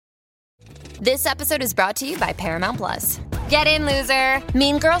This episode is brought to you by Paramount Plus. Get in, loser!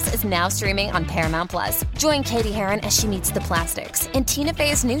 Mean Girls is now streaming on Paramount Plus. Join Katie Heron as she meets the plastics in Tina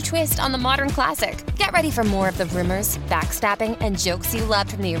Fey's new twist on the modern classic. Get ready for more of the rumors, backstabbing, and jokes you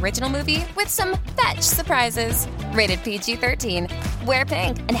loved from the original movie with some fetch surprises. Rated PG-13. Wear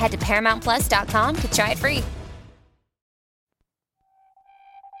pink and head to ParamountPlus.com to try it free.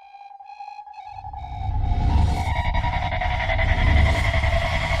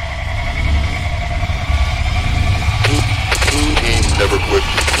 Never quit.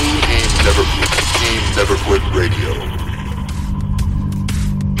 Never quit radio.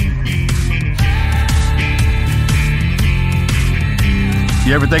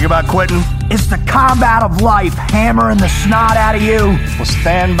 You ever think about quitting? It's the combat of life, hammering the snot out of you. Well,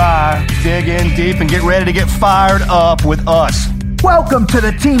 stand by, dig in deep, and get ready to get fired up with us. Welcome to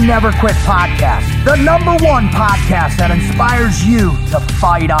the Team Never Quit Podcast, the #1 podcast that inspires you to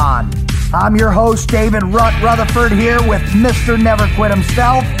fight on. I'm your host, David Rutherford, here with Mr. Never Quit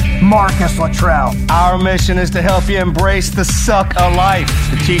himself, Marcus Luttrell. Our mission is to help you embrace the suck of life,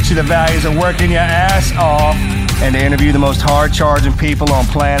 to teach you the values of working your ass off, and to interview the most hard-charging people on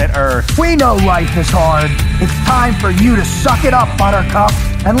planet Earth. We know life is hard. It's time for you to suck it up, Buttercup,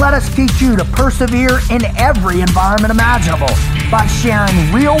 and let us teach you to persevere in every environment imaginable by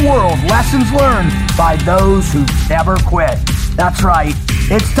sharing real-world lessons learned by those who never quit. That's right.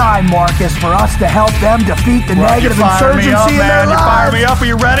 It's time, Marcus, for us to help them defeat the negative insurgency in their lives. You fire me up. Are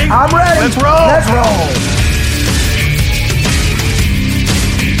you ready? I'm ready. Let's roll. Let's roll.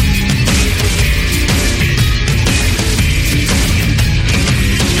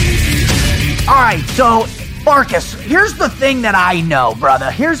 All right, so Marcus, here's the thing that I know,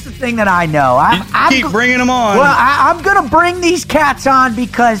 brother. Here's the thing that I know. Keep bringing them on. Well, I'm going to bring these cats on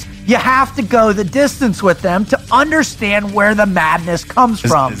because you have to go the distance with them to understand where the madness comes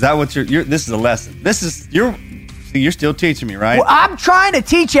from. Is that what you're this is a lesson. You're still teaching me, right? Well, I'm trying to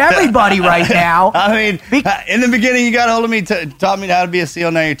teach everybody right now. I mean, in the beginning, you got a hold of me, taught me how to be a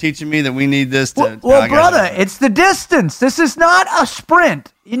SEAL. Now you're teaching me that we need this to... Well, brother, it's the distance. This is not a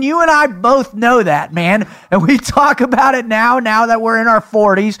sprint. And you and I both know that, man. And we talk about it now that we're in our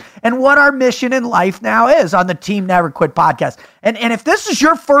 40s, and what our mission in life now is on the Team Never Quit podcast. And if this is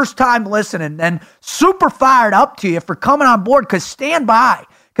your first time listening, then super fired up to you for coming on board, because stand by.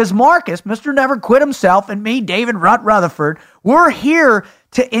 Because Marcus, Mr. Never Quit himself, and me, David Rutherford, we're here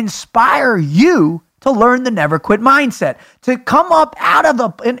to inspire you to learn the never quit mindset, to come up out of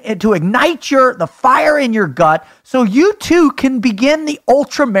to ignite the fire in your gut so you too can begin the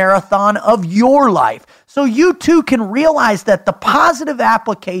ultra marathon of your life. So you too can realize that the positive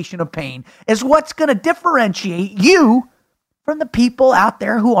application of pain is what's going to differentiate you from the people out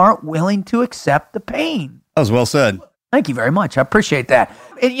there who aren't willing to accept the pain. That was well said. Thank you very much. I appreciate that.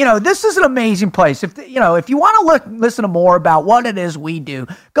 And, this is an amazing place. If you want to listen to more about what it is we do,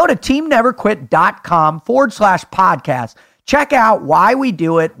 go to teamneverquit.com/podcast. Check out why we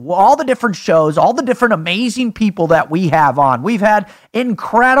do it, all the different shows, all the different amazing people that we have on. We've had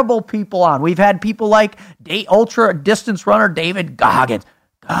incredible people on. We've had people like ultra distance runner David Goggins.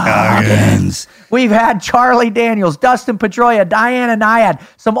 We've had Charlie Daniels, Dustin Pedroia, Diana Nyad,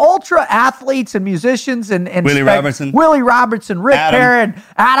 some ultra athletes and musicians, and Willie Robertson, Rick Perrin,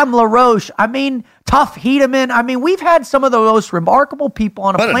 Adam LaRoche. I mean, Tough Hedeman. I mean, we've had some of the most remarkable people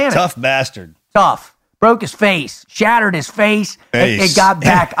on the planet. What a tough bastard. Tough. Broke his face, shattered his face, and got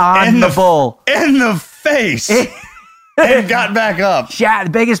back on the bull. In the face. And got back up. The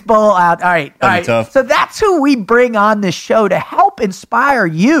biggest bull out. All right. Tough. So that's who we bring on this show to help inspire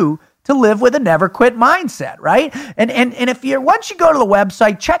you to live with a never quit mindset, right? And if once you go to the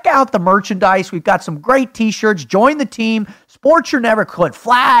website, check out the merchandise. We've got some great t-shirts. Join the team. Sport your never quit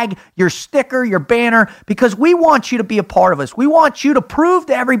flag, your sticker, your banner, because we want you to be a part of us. We want you to prove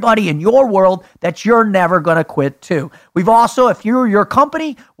to everybody in your world that you're never going to quit too. We've also, if your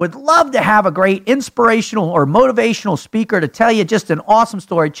company would love to have a great inspirational or motivational speaker to tell you just an awesome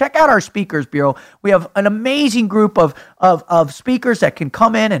story, check out our Speakers Bureau. We have an amazing group of speakers that can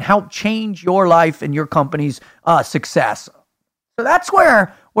come in and help change your life and your company's success. So that's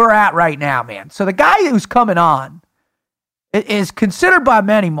where we're at right now, man. So the guy who's coming on is considered by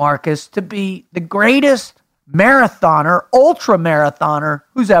many, Marcus, to be the greatest marathoner, ultra marathoner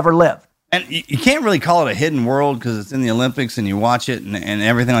who's ever lived. And you can't really call it a hidden world because it's in the Olympics and you watch it and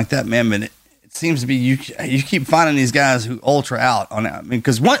everything like that, man. But it seems to be you keep finding these guys who ultra out on it. I mean,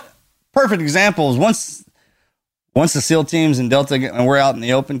 because one perfect example is once the SEAL teams in Delta and we're out in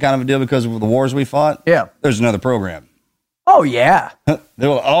the open kind of a deal because of the wars we fought. Yeah, there's another program. Oh yeah, there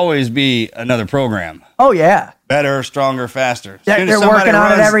will always be another program. Oh yeah. better, stronger, faster. They're working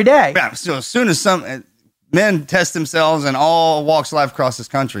on it every day. Yeah, so as soon as some men test themselves in all walks of life across this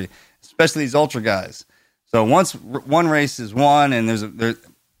country, especially these ultra guys. So once one race is won, and there's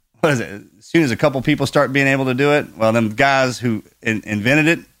what is it? As soon as a couple people start being able to do it, well, them guys who invented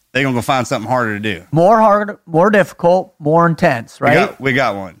it, they're gonna go find something harder to do. More hard, more difficult, more intense, right? We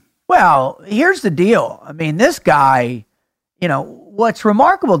got one. Well, here's the deal. I mean, this guy, what's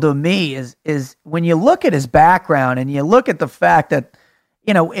remarkable to me is when you look at his background and you look at the fact that,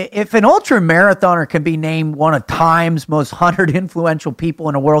 if an ultra marathoner can be named one of Time's most 100 influential people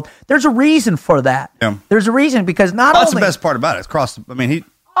in the world, there's a reason for that. Yeah. There's a reason because that's the best part about it. It's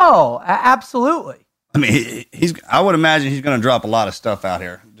absolutely. I mean, I would imagine he's going to drop a lot of stuff out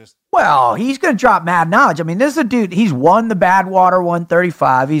here. Well, he's going to drop mad knowledge. I mean, this is a dude, he's won the Badwater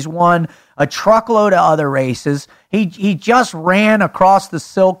 135. He's won a truckload of other races. He just ran across the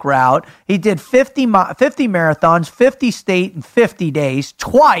Silk Route. He did 50 marathons, 50 state in 50 days,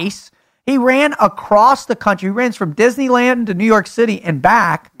 twice. He ran across the country. He ran from Disneyland to New York City and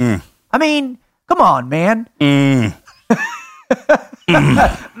back. I mean, come on, man.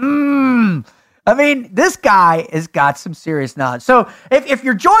 I mean, this guy has got some serious knowledge. So if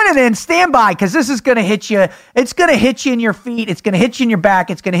you're joining in, stand by, because this is going to hit you. It's going to hit you in your feet. It's going to hit you in your back.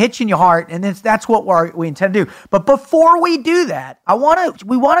 It's going to hit you in your heart. And that's what we intend to do. But before we do that,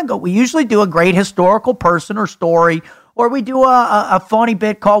 we usually do a great historical person or story, or we do a funny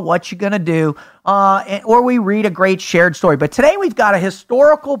bit called What You Gonna Do, or we read a great shared story. But today we've got a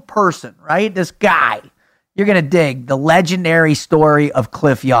historical person, right? This guy. You're going to dig the legendary story of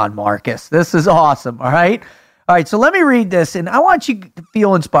Cliff Young, Marcus. This is awesome, all right? All right, so let me read this, and I want you to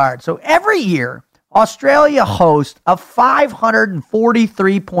feel inspired. So every year, Australia hosts a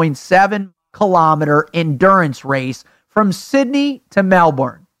 543.7-kilometer endurance race from Sydney to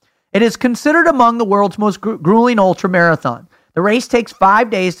Melbourne. It is considered among the world's most grueling ultramarathon. The race takes 5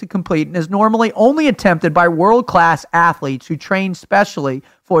 days to complete and is normally only attempted by world-class athletes who train specially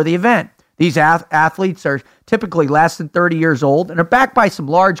for the event. These athletes are typically less than 30 years old and are backed by some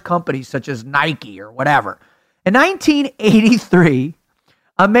large companies such as Nike or whatever. In 1983,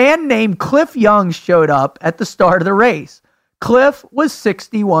 a man named Cliff Young showed up at the start of the race. Cliff was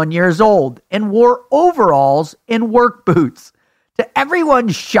 61 years old and wore overalls and work boots. To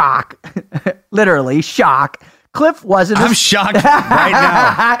everyone's shock, literally shock, Cliff wasn't I'm shocked right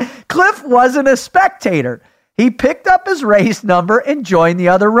now. Cliff wasn't a spectator. He picked up his race number and joined the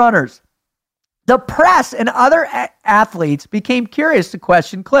other runners. The press and other athletes became curious to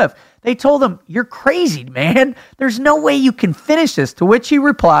question Cliff. They told him, "You're crazy, man. There's no way you can finish this." To which he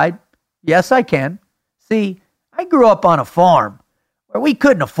replied, "Yes, I can. See, I grew up on a farm where we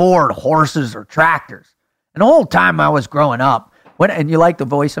couldn't afford horses or tractors. And the whole time I was growing up," and you like the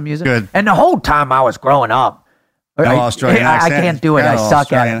voice I'm using? Good. "And the whole time I was growing up." No Australian accent. I can't do it. I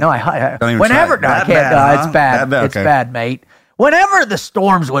suck at it. No, whenever. No, I can't. It's bad. It's bad, mate. Whenever the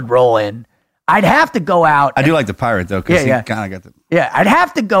storms would roll in, I'd have to go out. I do like the pirate, though, because he kind of got the... Yeah, I'd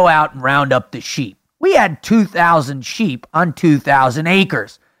have to go out and round up the sheep. We had 2,000 sheep on 2,000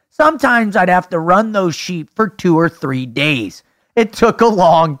 acres. Sometimes I'd have to run those sheep for 2 or 3 days. It took a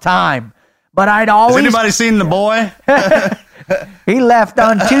long time. But I'd always... Has anybody seen the boy? He left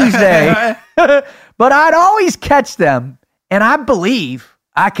on Tuesday. But I'd always catch them, and I believe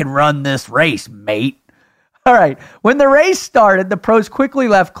I can run this race, mate. All right. When the race started, the pros quickly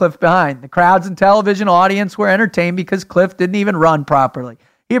left Cliff behind. The crowds and television audience were entertained because Cliff didn't even run properly.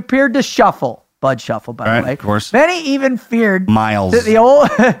 He appeared to shuffle. Bud shuffle, by the way. Of course. Many even feared miles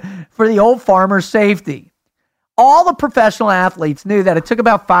for the old farmer's safety. All the professional athletes knew that it took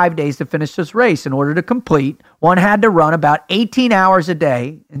about 5 days to finish this race. In order to complete, one had to run about 18 hours a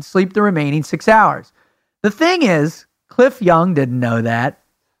day and sleep the remaining 6 hours. The thing is, Cliff Young didn't know that.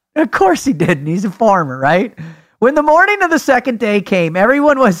 Of course he didn't. He's a farmer, right? When the morning of the second day came,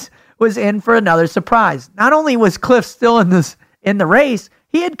 everyone was in for another surprise. Not only was Cliff still in the race,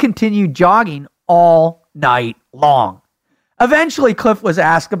 he had continued jogging all night long. Eventually, Cliff was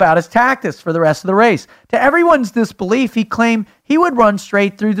asked about his tactics for the rest of the race. To everyone's disbelief, he claimed he would run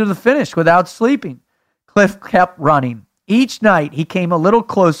straight through to the finish without sleeping. Cliff kept running. Each night, he came a little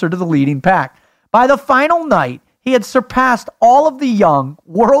closer to the leading pack. By the final night, he had surpassed all of the young,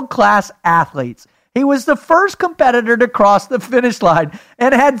 world-class athletes. He was the first competitor to cross the finish line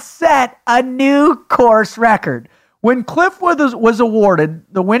and had set a new course record. When Cliff was awarded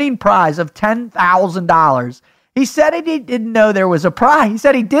the winning prize of $10,000, he said he didn't know there was a prize. He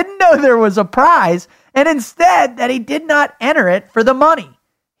said he didn't know there was a prize, and instead that he did not enter it for the money.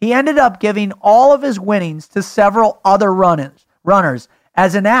 He ended up giving all of his winnings to several other runners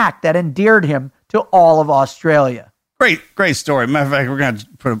as an act that endeared him to all of Australia. Great story. Matter of fact, we're going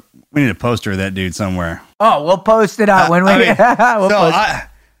to we need a poster of that dude somewhere. Oh, we'll post it out when we. I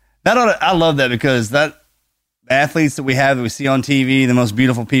love that because the athletes that we have that we see on TV, the most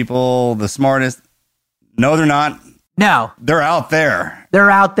beautiful people, the smartest. No, they're not. No, they're out there. They're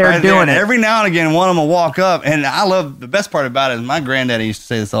out there doing it. Every now and again, one of them will walk up, and I love the best part about it is my granddaddy used to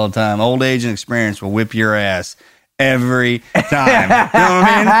say this all the time: old age and experience will whip your ass every time. You know what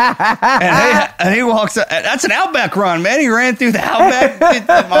I mean? And he walks up. That's an Outback run, man. He ran through the Outback.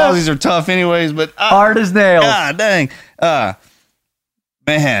 Aussies are tough, anyways, but hard as nails. God dang,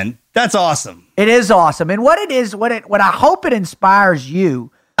 man, that's awesome. It is awesome, and what I hope it inspires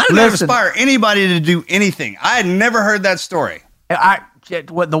you. I didn't inspire anybody to do anything. I had never heard that story.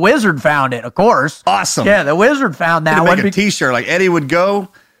 The Wizard found it, of course. Awesome. Yeah, the Wizard found that one. Make a T-shirt like Eddie would go.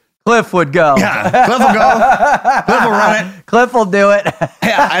 Cliff would go. Yeah, Cliff will go. Cliff will run it. Cliff will do it.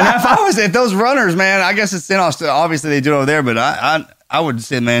 Yeah, and if those runners, man, I guess it's in Australia. Obviously, they do it over there, but I would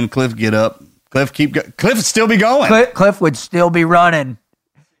say, man, Cliff, get up. Cliff would still be going. Cliff would still be running.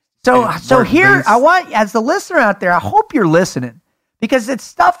 So here, I want, as the listener out there, I hope you're listening. Because it's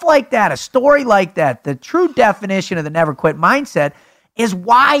stuff like that, a story like that, the true definition of the never quit mindset is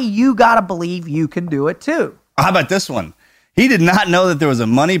why you got to believe you can do it too. How about this one? He did not know that there was a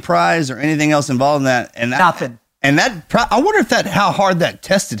money prize or anything else involved in that. Nothing. And I wonder how hard that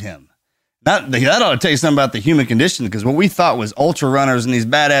tested him. That ought to tell you something about the human condition, because what we thought was ultra runners and these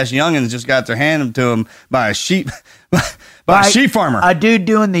badass youngins just got their hand to them by a sheep farmer. A dude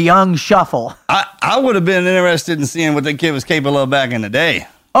doing the young shuffle. I would have been interested in seeing what that kid was capable of back in the day.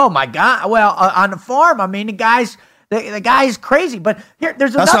 Oh my God. Well, on the farm, I mean, the guy's crazy, but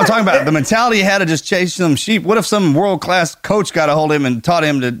there's That's what I'm talking about. The mentality he had to just chase some sheep. What if some world-class coach got a hold of him and taught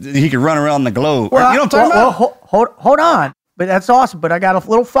him that he could run around the globe? Well, you know what I'm talking about? Hold on. But that's awesome. But I got a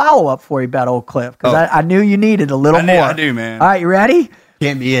little follow-up for you about old Cliff, because I knew you needed a little more. I do, man. All right, you ready?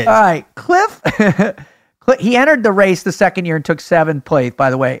 Can't be it. All right, Cliff. He entered the race the second year and took 7th place,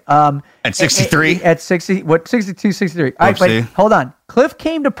 by the way. At 63? At 62, 63. All right, but hold on. Cliff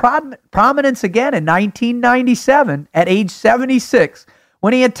came to prominence again in 1997 at age 76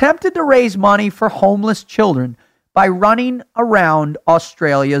 when he attempted to raise money for homeless children by running around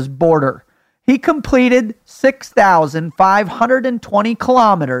Australia's border. He completed 6,520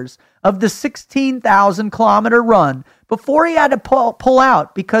 kilometers of the 16,000-kilometer run before he had to pull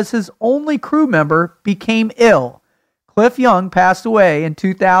out because his only crew member became ill. Cliff Young passed away in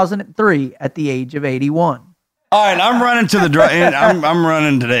 2003 at the age of 81. All right, I'm running to the drive. I'm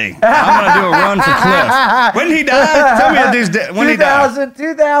running today. I'm going to do a run for Cliff. When did he die? Tell me when he died.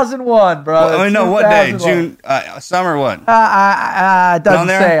 2001, bro. Well, no, what day? June, summer, what? Doesn't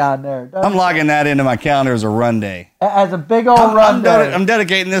say on there. I'm logging that into my calendar as a run day. As a big old run day. I'm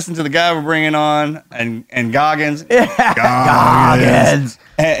dedicating this to the guy we're bringing on and Goggins. Goggins.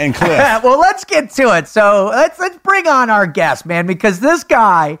 And Cliff. Well, let's get to it. So let's bring on our guest, man, because this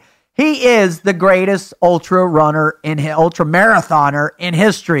guy, he is the greatest ultra marathoner in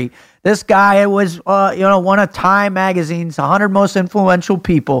history. This guy was, one of Time Magazine's 100 most influential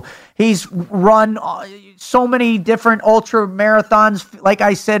people. He's run so many different ultra marathons. Like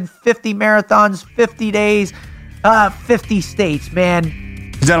I said, 50 marathons, 50 days, 50 states, man.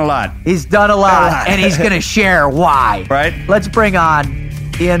 He's done a lot. And he's going to share why. Right. Let's bring on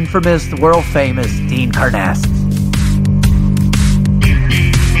the infamous, the world famous Dean Karnazes.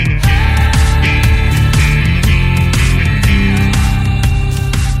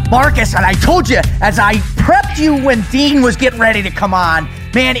 Marcus, and I told you, as I prepped you when Dean was getting ready to come on,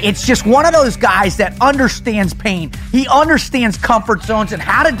 man, it's just one of those guys that understands pain. He understands comfort zones and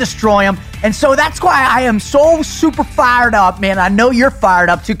how to destroy them. And so that's why I am so super fired up, man. I know you're fired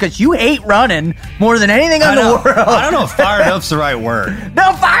up too, because you hate running more than anything in the world. I don't know if fired up's the right word.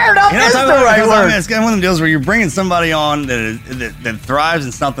 No, fired up is the right word. I mean, it's kind of one of them deals where you're bringing somebody on that thrives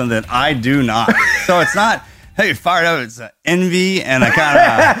in something that I do not. So it's not... Hey, fired up. It's envy and a kind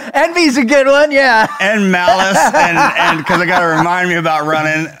of envy's a good one, yeah, and malice, and because I got to remind me about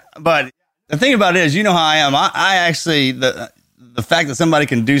running. But the thing about it is, you know how I am. I actually the fact that somebody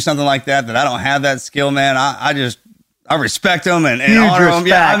can do something like that I don't have that skill, man. I respect them and honor them.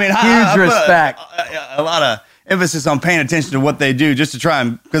 Yeah, I mean, huge respect. A lot of emphasis on paying attention to what they do, just to try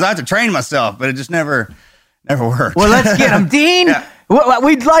and because I have to train myself, but it just never worked. Well, let's get them, Dean. Yeah.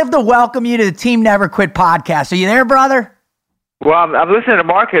 We'd love to welcome you to the Team Never Quit podcast. Are you there, brother? Well, I'm listening to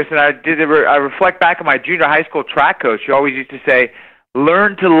Marcus, and I reflect back on my junior high school track coach. He always used to say,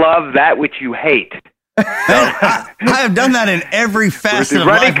 "Learn to love that which you hate." I have done that in every facet of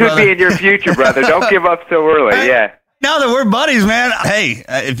life, running could be in your future, brother. Don't give up so early. Yeah. Now that we're buddies, man. Hey,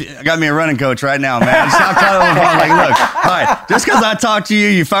 I got me a running coach right now, man. Stop telling me, like, look, all right, just because I talked to you,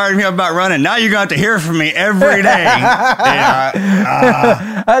 you fired me up about running. Now you're going to have to hear from me every day.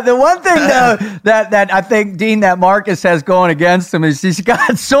 The one thing, though, that I think, Dean, that Marcus has going against him is he's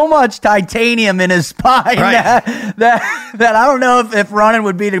got so much titanium in his spine that I don't know if running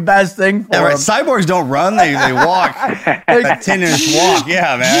would be the best thing for him. Cyborgs don't run, they walk. A 10-inch walk,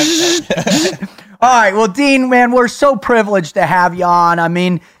 yeah, man. All right, well, Dean, man, we're so privileged to have you on. I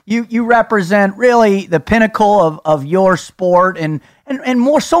mean, you represent really the pinnacle of your sport and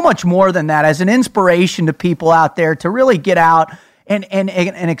so much more than that, as an inspiration to people out there to really get out and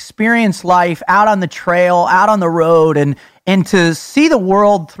experience life out on the trail, out on the road, and to see the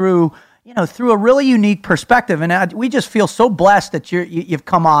world through a really unique perspective. And we just feel so blessed that you've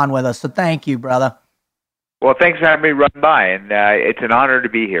come on with us. So thank you, brother. Well, thanks for having me run by, and it's an honor to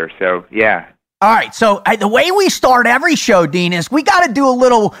be here. So, yeah. All right, so the way we start every show, Dean, is we got to do a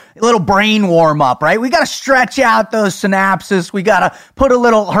little brain warm up, right? We got to stretch out those synapses. We got to put a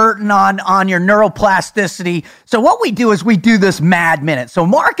little hurting on your neuroplasticity. So what we do is we do this Mad Minute. So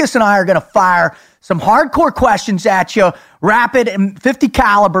Marcus and I are going to fire some hardcore questions at you, rapid and 50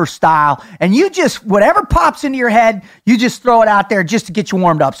 caliber style, and you just, whatever pops into your head, you just throw it out there just to get you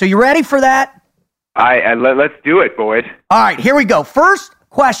warmed up. So you ready for that? Let's do it, boys. All right, here we go. First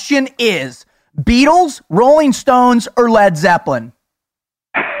question is, Beatles, Rolling Stones, or Led Zeppelin?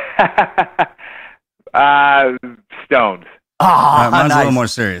 Stones. Mine's nice. a little more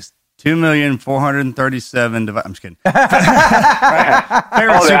serious. 2,437. I'm just kidding. Favorite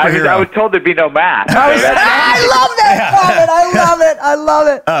superhero. I was told there'd be no math. I love that comment. I love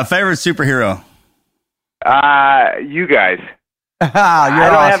it. Favorite superhero. You guys. You're I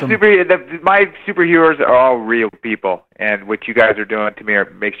don't awesome. have my superheroes are all real people, and what you guys are doing to me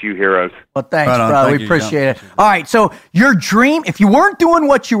makes you heroes. Well, thanks, Right on. brother. Thank We you, appreciate John. it. All right, so your dream, if you weren't doing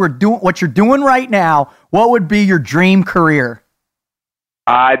what you're doing right now, what would be your dream career?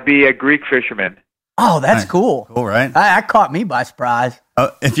 I'd be a Greek fisherman. Oh, that's Nice. cool. Cool, right? That caught me by surprise.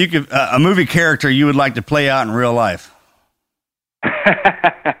 If you could, a movie character you would like to play out in real life.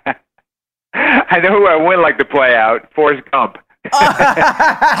 I know who I wouldn't like to play out. Forrest Gump. I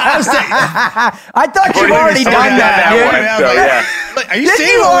thought you've already done that. Are you Didn't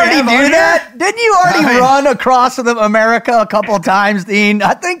you already do that? Didn't you already run across America a couple of times, Dean?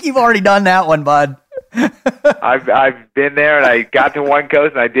 I think you've already done that one, bud. I've been there, and I got to one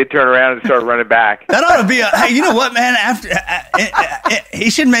coast, and I did turn around and start running back. That ought to be hey, you know what, man? After he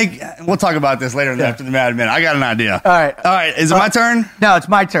should make. We'll talk about this later after the Mad Minute. I got an idea. All right. Is it my turn? No, it's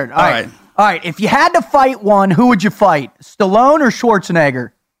my turn. All right. All right. If you had to fight one, who would you fight? Stallone or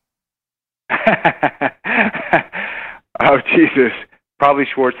Schwarzenegger? Oh, Jesus. Probably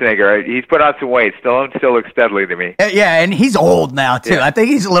Schwarzenegger. He's put on some weight. Stallone still looks steadily to me. Yeah, and he's old now, too. Yeah. I think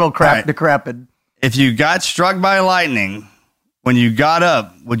he's a little Right. decrepit. If you got struck by lightning, when you got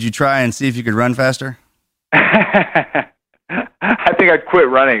up, would you try and see if you could run faster? I think I'd quit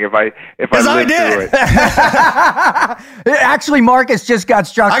running if I lived through it. Actually, Marcus just got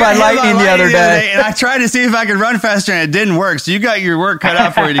struck by lightning the other day. And I tried to see if I could run faster, and it didn't work. So you got your work cut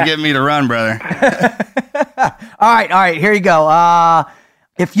out for you to get me to run, brother. All right. Here you go.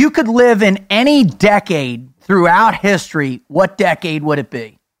 If you could live in any decade throughout history, what decade would it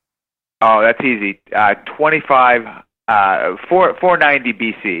be? Oh, that's easy. 490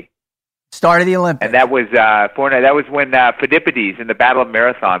 BC. Start of the Olympics. And that was when Phidippides in the Battle of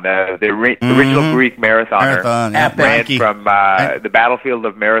Marathon, the original Greek marathoner, ran from the battlefield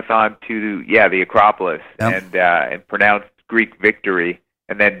of Marathon to the Acropolis and pronounced Greek victory,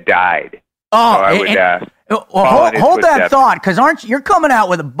 and then died. Oh, so I would, hold that thought, because you're coming out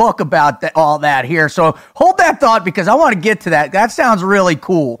with a book about all that here. So hold that thought, because I want to get to that. That sounds really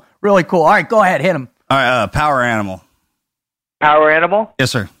cool. Really cool. All right, go ahead, hit him. All right, power animal. Power animal? Yes,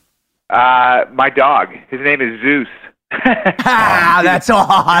 sir. My dog. His name is Zeus. That's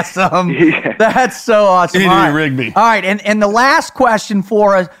awesome. Yeah. That's so awesome. All right. Rigby. All right, and the last question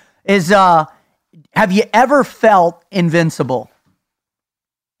for us is, have you ever felt invincible?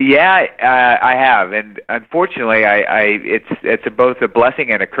 Yeah, I have, and unfortunately, it's both a blessing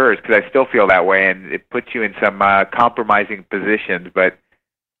and a curse, because I still feel that way, and it puts you in some compromising positions. But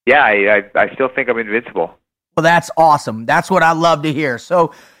yeah, I still think I'm invincible. Well, that's awesome. That's what I love to hear.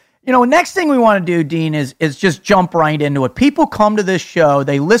 So, next thing we want to do, Dean, is just jump right into it. People come to this show,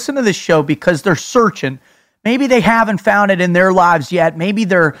 they listen to this show because they're searching. Maybe they haven't found it in their lives yet. Maybe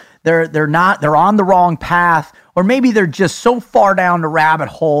they're on the wrong path, or maybe they're just so far down the rabbit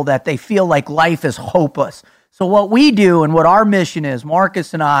hole that they feel like life is hopeless. So So what we do and what our mission is,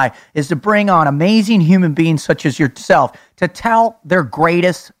 Marcus and I, is to bring on amazing human beings such as yourself to tell their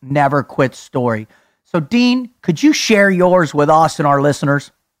greatest never quit story. So, Dean, could you share yours with us and our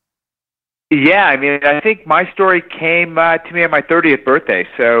listeners? Yeah, I mean, I think my story came to me on my 30th birthday.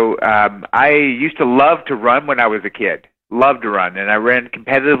 So I used to love to run when I was a kid. Loved to run. And I ran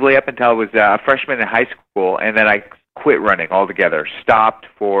competitively up until I was a freshman in high school, and then I quit running altogether. Stopped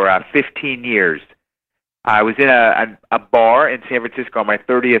for 15 years. I was in a bar in San Francisco on my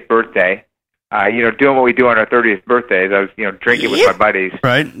 30th birthday, doing what we do on our 30th birthdays. I was, drinking with my buddies.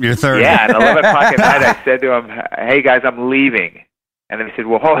 Right, you're 30. Yeah, and 11 o'clock at night I said to them, hey, guys, I'm leaving. And then he said,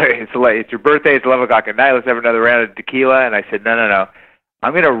 well, it's your birthday, it's 11 o'clock at night, let's have another round of tequila. And I said, no.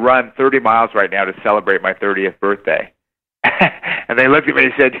 I'm going to run 30 miles right now to celebrate my 30th birthday. And they looked at me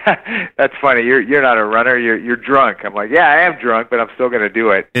and said, that's funny, you're not a runner, you're drunk. I'm like, yeah, I am drunk, but I'm still going to do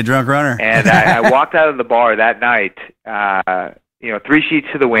it. You're a drunk runner. And I walked out of the bar that night, 3 sheets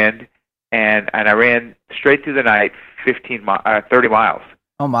to the wind, and I ran straight through the night 30 miles.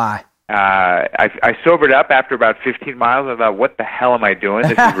 Oh, my. I sobered up after about 15 miles. I thought, what the hell am I doing?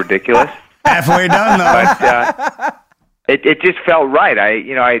 This is ridiculous. Halfway done, though. But it just felt right.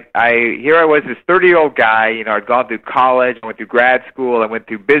 Here I was, this 30-year-old guy. I'd gone through college, I went through grad school, I went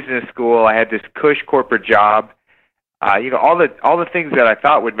through business school. I had this cush corporate job. All the things that I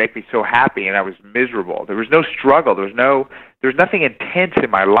thought would make me so happy, and I was miserable. There was no struggle. There was nothing intense in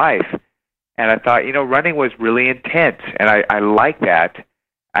my life. And I thought, running was really intense, and I like that.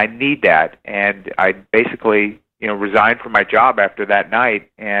 I need that, and I basically, resigned from my job after that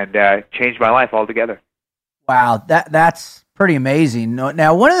night and changed my life altogether. Wow, that's pretty amazing.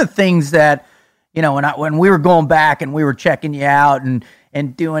 Now, one of the things that, when we were going back and we were checking you out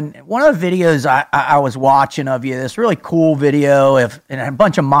and doing one of the videos I was watching of you, this really cool video and a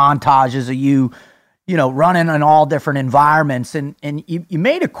bunch of montages of you, running in all different environments, and you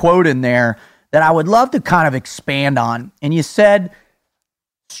made a quote in there that I would love to kind of expand on, and you said,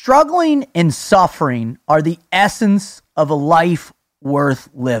 struggling and suffering are the essence of a life worth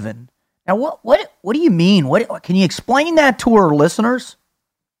living. Now, what do you mean? Can you explain that to our listeners?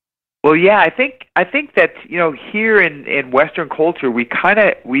 Well, yeah, I think that here in Western culture we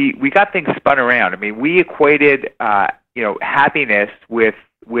got things spun around. I mean, we equated happiness with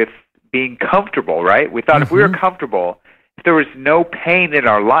being comfortable, right? We thought if we were comfortable, if there was no pain in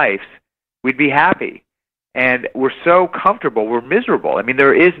our lives, we'd be happy. And we're so comfortable, we're miserable. I mean,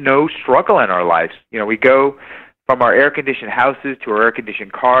 there is no struggle in our lives. We go from our air-conditioned houses to our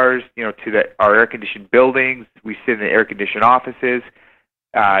air-conditioned cars, to our air-conditioned buildings. We sit in the air-conditioned offices.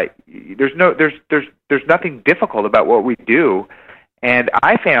 There's nothing difficult about what we do. And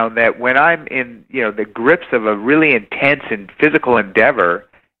I found that when I'm in, the grips of a really intense and physical endeavor,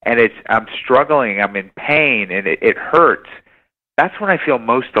 and I'm struggling, I'm in pain, and it hurts, that's when I feel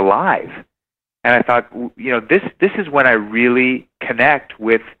most alive. And I thought, this is when I really connect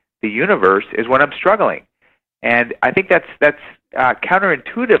with the universe, is when I'm struggling. And I think that's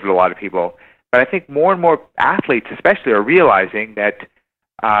counterintuitive to a lot of people. But I think more and more athletes, especially, are realizing that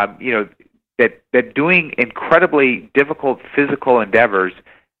that doing incredibly difficult physical endeavors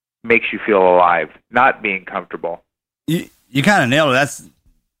makes you feel alive, not being comfortable. You kind of nailed it. That's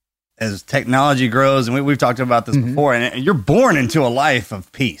as technology grows, and we've talked about this before. And you're born into a life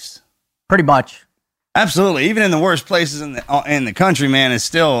of peace. Pretty much. Absolutely. Even in the worst places in the country, man, it's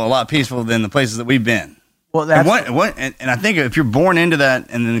still a lot peaceful than the places that we've been. Well, that's and I think if you're born into that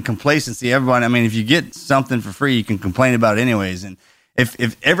and then the complacency, everybody, I mean, if you get something for free, you can complain about it anyways. And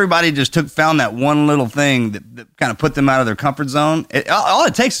if everybody just found that one little thing that kind of put them out of their comfort zone, all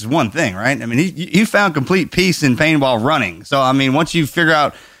it takes is one thing, right? I mean, you found complete peace and pain while running. So, I mean, once you figure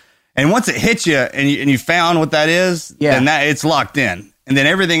out, and once it hits you and you found what that is, then it's locked in. And then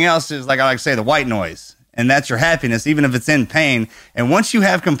everything else is, like I like to say, the white noise. And that's your happiness, even if it's in pain. And once you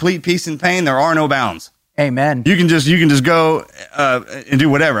have complete peace and pain, there are no bounds. Amen. You can just go and do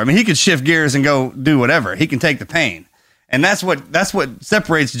whatever. I mean, he could shift gears and go do whatever. He can take the pain. And that's what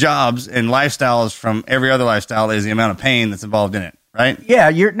separates jobs and lifestyles from every other lifestyle, is the amount of pain that's involved in it, right? Yeah,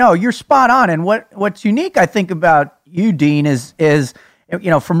 you're spot on. And what's unique, I think, about you, Dean, is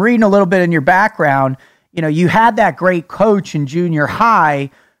from reading a little bit in your background, you had that great coach in junior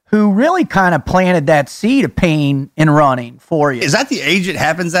high who really kind of planted that seed of pain in running for you. Is that the age it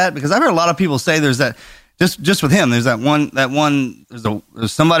happens at? Because I've heard a lot of people say there's that, just with him, there's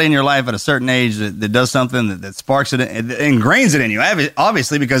there's somebody in your life at a certain age that does something that sparks it and ingrains it in you.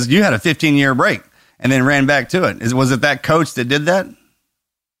 Obviously, because you had a 15-year break and then ran back to it. Was it that coach that did that?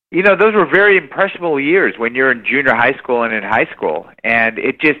 Those were very impressionable years when you're in junior high school and in high school. And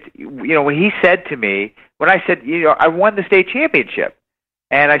it just, when he said to me, when I said, I won the state championship.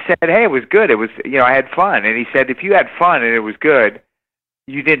 And I said, hey, it was good. It was, I had fun. And he said, if you had fun and it was good,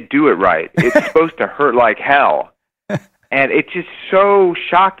 you didn't do it right. It's supposed to hurt like hell. And it just so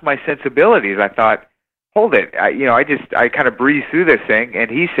shocked my sensibilities. I thought, hold it. I kind of breezed through this thing, and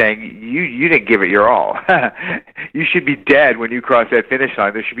he's saying, you didn't give it your all. You should be dead when you cross that finish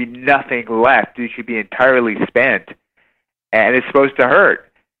line. There should be nothing left. You should be entirely spent, and it's supposed to hurt.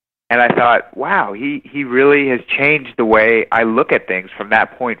 And I thought, wow, he really has changed the way I look at things from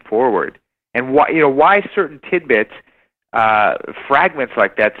that point forward. And why certain tidbits, fragments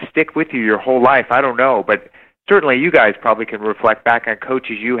like that stick with you your whole life, I don't know. But certainly you guys probably can reflect back on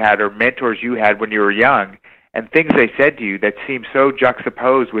coaches you had or mentors you had when you were young and things they said to you that seem so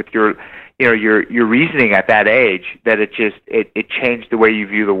juxtaposed with your reasoning at that age that it changed the way you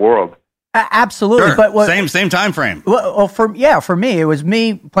view the world. Absolutely, sure. But same time frame. Well, for me, it was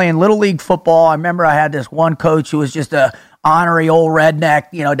me playing little league football. I remember I had this one coach who was just a ornery old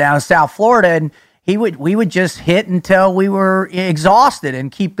redneck, down in South Florida, and we would just hit until we were exhausted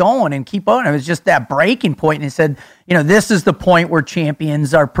and keep going and keep on. It was just that breaking point, and he said, this is the point where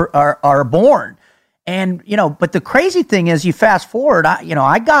champions are born. And, but the crazy thing is, you fast forward,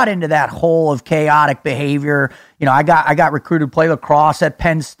 I got into that hole of chaotic behavior. I got recruited to play lacrosse at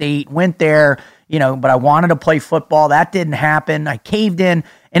Penn State, went there, but I wanted to play football. That didn't happen. I caved in,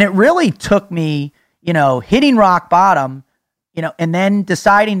 and it really took me, hitting rock bottom, and then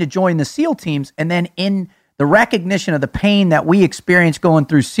deciding to join the SEAL teams. And then in the recognition of the pain that we experienced going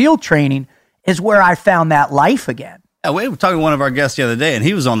through SEAL training is where I found that life again. Yeah, we were talking to one of our guests the other day, and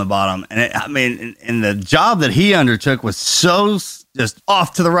he was on the bottom. And and the job that he undertook was so just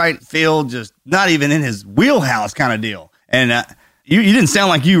off to the right field, just not even in his wheelhouse kind of deal. And you didn't sound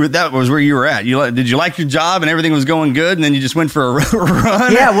like that was where you were at. Did you like your job and everything was going good, and then you just went for a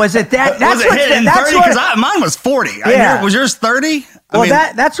run? Yeah, was it that? Was it hitting 30? Because mine was 40. Yeah. Was yours 30?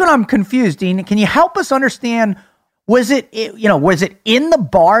 That's what I'm confused, Dean. Can you help us understand? Was it in the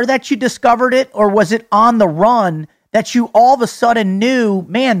bar that you discovered it, or was it on the run that you all of a sudden knew,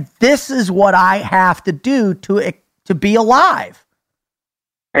 man, this is what I have to do to be alive?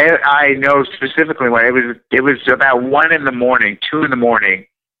 And I know specifically when it was about 1 in the morning, 2 in the morning,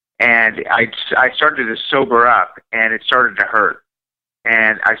 and I started to sober up, and it started to hurt,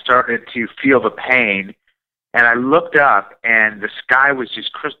 and I started to feel the pain, and I looked up, and the sky was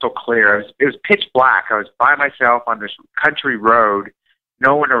just crystal clear. It was pitch black. I was by myself on this country road,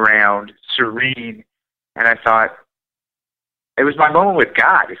 no one around, serene, and I thought, it was my moment with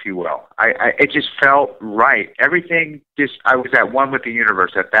God, if you will. It just felt right. Everything I was at one with the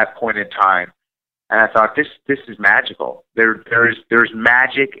universe at that point in time. And I thought, this is magical. There's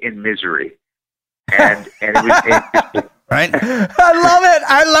magic in misery. And it was right?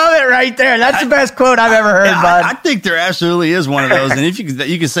 I love it right there. That's the best quote I've ever heard, bud. I think there absolutely is one of those. And if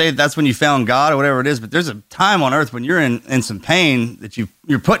you can say that's when you found God or whatever it is, but there's a time on earth when you're in some pain that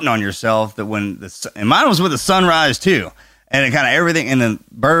you're putting on yourself, that and mine was with the sunrise too. And it kind of everything, and the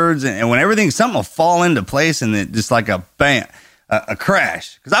birds, and when something will fall into place, and it just like a bam, a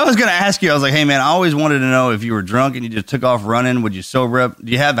crash. Because I was going to ask you, I was like, hey man, I always wanted to know if you were drunk and you just took off running, would you sober up?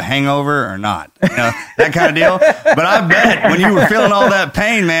 Do you have a hangover or not? That kind of deal. But I bet when you were feeling all that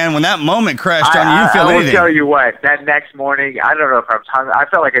pain, man, when that moment crashed on you, you feel anything. I will tell you what, that next morning, I don't know if I was hungry. I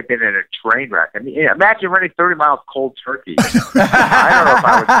felt like I'd been in a train wreck. I mean, imagine running 30 miles cold turkey. I don't know if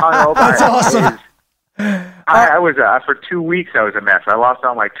I was hungover. That's awesome. I was for 2 weeks. I was a mess. I lost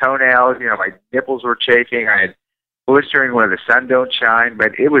all my toenails. My nipples were chafing. I had blistering where the sun don't shine.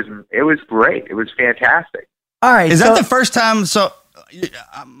 But it was great. It was fantastic. All right. Is that the first time? So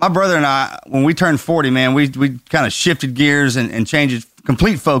my brother and I, when we turned 40, man, we kind of shifted gears and changed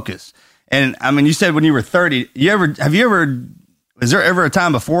complete focus. And I mean, you said when you were 30, was there ever a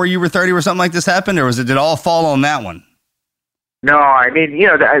time before you were 30 where something like this happened, or did it all fall on that one? No, I mean,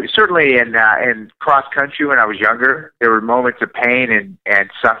 certainly in cross country when I was younger, there were moments of pain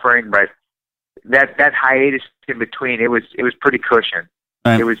and suffering, but that hiatus in between, it was pretty cushion.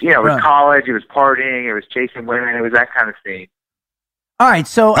 Right. It was, it was college, it was partying, it was chasing women, it was that kind of scene. All right,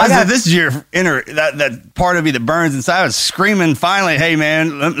 so this is your inner that part of you that burns inside. I was screaming finally, "Hey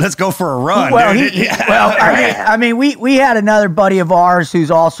man, let's go for a run!" Well, I mean, we had another buddy of ours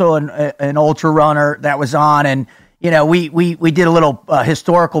who's also an ultra runner that was on, and we did a little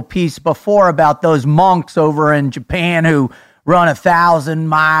historical piece before about those monks over in Japan who run 1,000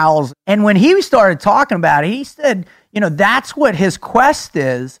 miles. And when he started talking about it, he said, that's what his quest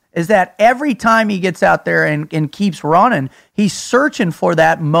is that every time he gets out there and keeps running, he's searching for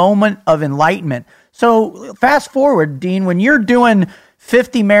that moment of enlightenment. So fast forward, Dean, when you're doing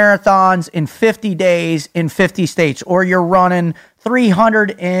 50 marathons in 50 days in 50 states, or you're running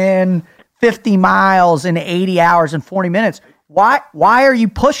 350 miles in 80 hours and 40 minutes. Why are you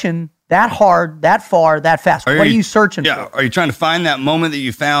pushing that hard, that far, that fast? What are you searching for? Are you trying to find that moment that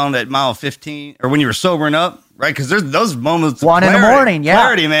you found at mile 15 or when you were sobering up? Right, because there's those moments of clarity. 1 in the morning,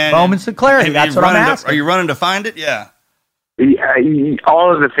 clarity, man. Moments of clarity. That's what I'm asking. Are you running to find it? Yeah.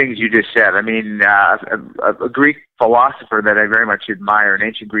 All of the things you just said. I mean, a Greek philosopher that I very much admire, an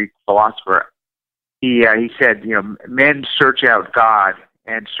ancient Greek philosopher, he said, men search out God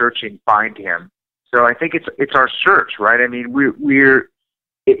and searching find Him. So I think it's our search, right? I mean,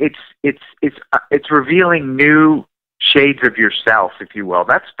 it's revealing new shades of yourself, if you will.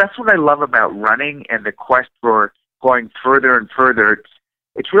 That's what I love about running and the quest for going further and further.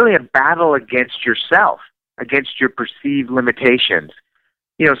 It's really a battle against yourself, against your perceived limitations.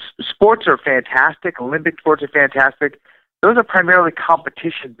 Sports are fantastic. Olympic sports are fantastic. Those are primarily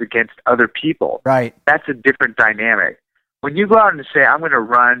competitions against other people. Right. That's a different dynamic. When you go out and say, I'm going to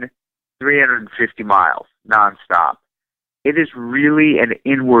run 350 miles nonstop, it is really an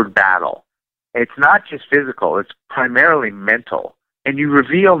inward battle. It's not just physical. It's primarily mental. And you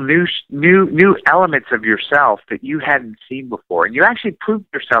reveal new elements of yourself that you hadn't seen before. And you actually prove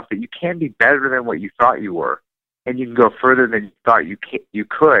to yourself that you can be better than what you thought you were. And you can go further than you thought you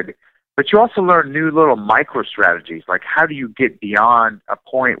could. But you also learn new little micro strategies, like how do you get beyond a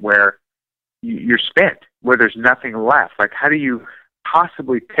point where you're spent, where there's nothing left? Like how do you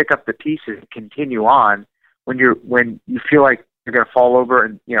possibly pick up the pieces and continue on when you feel like you're going to fall over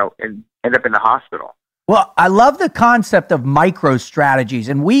and end up in the hospital? Well, I love the concept of micro strategies,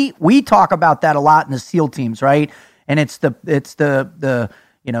 and we talk about that a lot in the SEAL teams, right? And it's the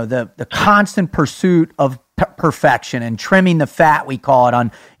constant pursuit of perfection and trimming the fat, we call it,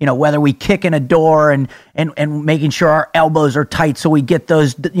 on whether we kick in a door and making sure our elbows are tight so we get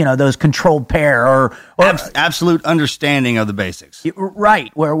those those controlled pair or absolute understanding of the basics,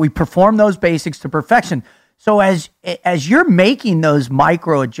 right? Where we perform those basics to perfection. So as you're making those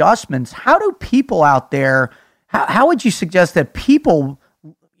micro adjustments, how do people out there, how would you suggest that people,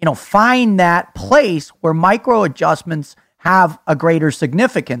 find that place where micro adjustments have a greater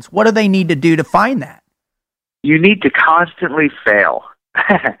significance? What do they need to do to find that? You need to constantly fail.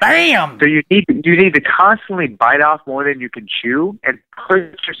 Bam! So you need to constantly bite off more than you can chew and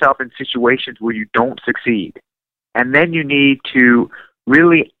put yourself in situations where you don't succeed. And then you need to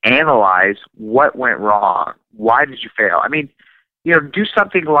really analyze what went wrong. Why did you fail? I mean, do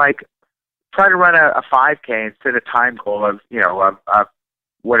something like try to run a 5K and set a time goal of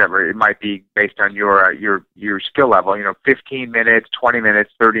whatever it might be based on your skill level. 15 minutes, 20 minutes,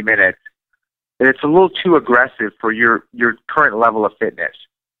 30 minutes. And it's a little too aggressive for your current level of fitness,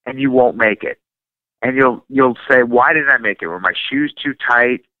 and you won't make it. And you'll say, why didn't I make it? Were my shoes too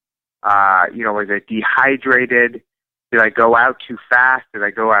tight? Was I dehydrated? Did I go out too fast? Did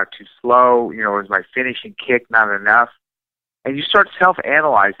I go out too slow? Was my finishing kick not enough? And you start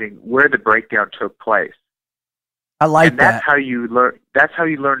self-analyzing where the breakdown took place. I like that. That's how you learn. That's how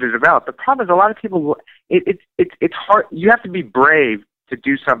you learn to develop. The problem is a lot of people. It's hard. You have to be brave to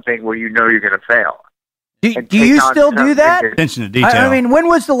do something where you're going to fail. Do you still do that? Attention to detail. I mean, when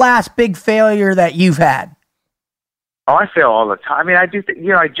was the last big failure that you've had? Oh, I fail all the time. I mean, I do.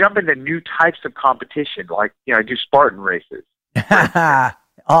 I jump into new types of competition, like I do Spartan races.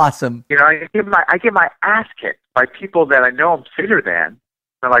 Awesome. I get my ass kicked by people that I know I'm fitter than.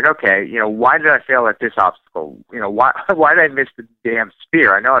 They're like, okay, why did I fail at this obstacle? Why did I miss the damn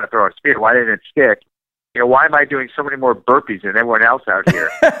spear? I know how to throw a spear. Why didn't it stick? Why am I doing so many more burpees than everyone else out here?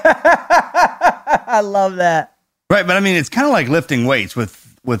 I love that. Right, but I mean, it's kind of like lifting weights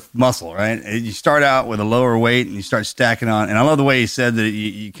with muscle, right? You start out with a lower weight and you start stacking on. And I love the way he said that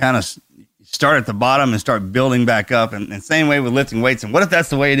you kind of start at the bottom and start building back up. And same way with lifting weights. And what if that's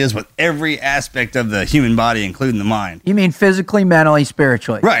the way it is with every aspect of the human body, including the mind? You mean physically, mentally,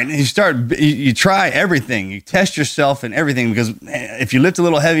 spiritually? Right. And you try everything. You test yourself in everything, because if you lift a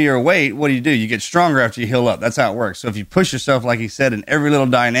little heavier weight, what do? You get stronger after you heal up. That's how it works. So if you push yourself, like he said, in every little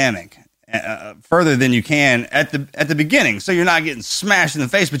dynamic, further than you can at the beginning, so you're not getting smashed in the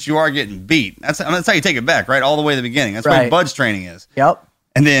face, but you are getting beat. That's how you take it back, right? All the way to the beginning. That's right. what Bud's training is. Yep.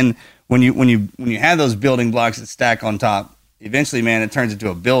 And then when you have those building blocks that stack on top, eventually, man, it turns into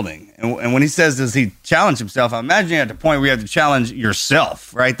a building. And when he says, does he challenge himself? I'm imagining at the point where you have to challenge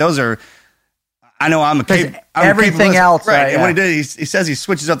yourself, right? Those are, I know I'm everything else, right? Yeah. And when he says he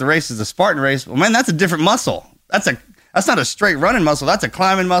switches up the races, the Spartan race. Well, man, that's a different muscle. That's not a straight running muscle. That's a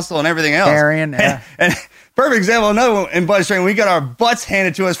climbing muscle and everything else. Carrying, yeah. And Perfect example. Another one in buddy training, we got our butts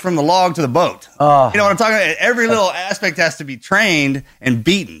handed to us from the log to the boat. You know what I'm talking about? Every little aspect has to be trained and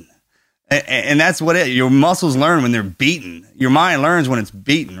beaten. And that's what your muscles learn when they're beaten. Your mind learns when it's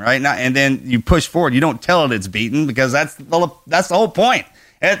beaten, right? And then you push forward. You don't tell it it's beaten because that's the whole point.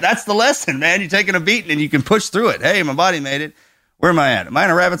 That's the lesson, man. You're taking a beating and you can push through it. Hey, my body made it. Where am I at? Am I in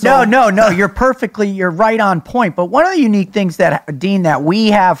a rabbit's hole? No. You're right on point. But one of the unique things Dean, that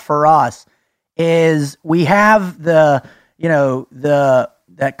we have for us is we have that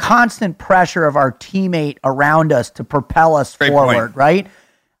constant pressure of our teammate around us to propel us forward, right?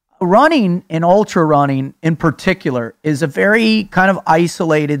 Running and ultra running in particular is a very kind of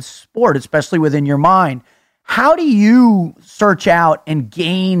isolated sport, especially within your mind. How do you search out and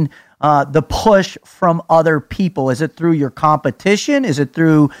gain the push from other people? Is it through your competition? Is it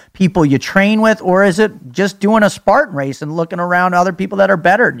through people you train with? Or is it just doing a Spartan race and looking around other people that are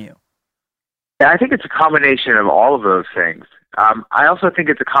better than you? Yeah, I think it's a combination of all of those things. I also think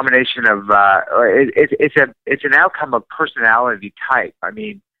it's a combination of it's an outcome of personality type. I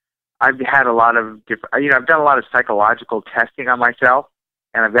mean, I've had a lot of different. I've done a lot of psychological testing on myself,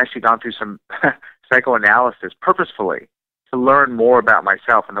 and I've actually gone through some psychoanalysis purposefully to learn more about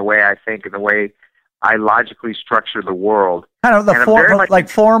myself and the way I think and the way I logically structure the world. Kind of the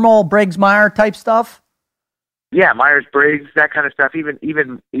formal Briggs-Myers type stuff. Yeah, Myers-Briggs, that kind of stuff.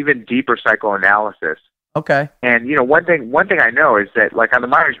 Even deeper psychoanalysis. Okay. And one thing I know is that, like on the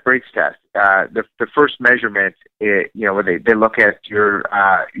Myers-Briggs test, the first measurement, where they look at your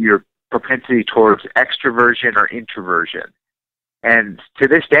propensity towards extroversion or introversion. And to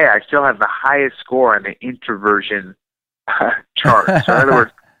this day, I still have the highest score on the introversion chart. So in other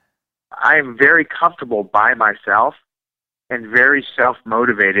words, I am very comfortable by myself and very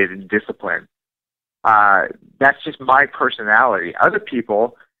self-motivated and disciplined. That's just my personality. Other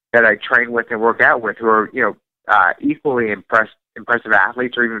people that I train with and work out with who are, equally impressive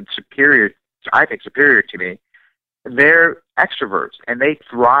athletes or even superior to me, they're extroverts and they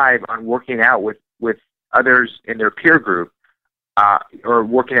thrive on working out with others in their peer group, or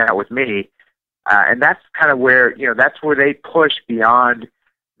working out with me. And that's kind of where, that's where they push beyond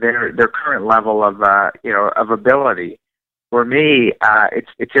their current level of ability. For me, it's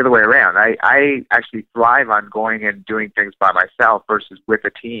the other way around. I actually thrive on going and doing things by myself versus with a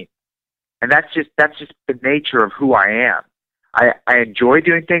team. And that's just the nature of who I am. I enjoy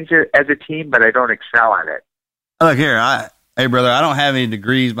doing things as a team, but I don't excel at it. Look here, hey brother, I don't have any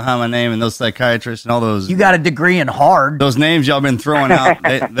degrees behind my name, and those psychiatrists and all those. You got a degree in hard. Those names y'all been throwing out,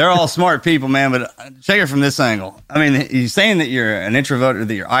 they're all smart people, man. But check it from this angle. I mean, he's saying that you're an introvert or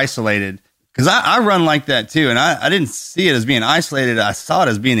that you're isolated. Because I run like that too, and I didn't see it as being isolated. I saw it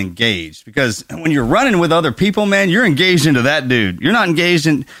as being engaged. Because when you're running with other people, man, you're engaged into that dude. You're not engaged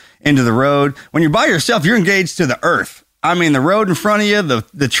into the road. When you're by yourself, you're engaged to the earth. I mean, the road in front of you,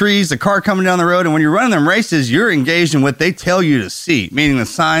 the trees, the car coming down the road. And when you're running them races, you're engaged in what they tell you to see, meaning the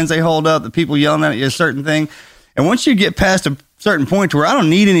signs they hold up, the people yelling at you, a certain thing. And once you get past a certain point to where I don't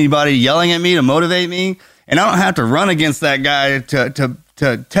need anybody yelling at me to motivate me, and I don't have to run against that guy to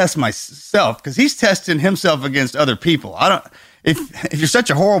test myself, because he's testing himself against other people. If you're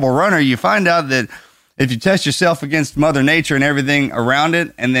such a horrible runner, you find out that if you test yourself against Mother Nature and everything around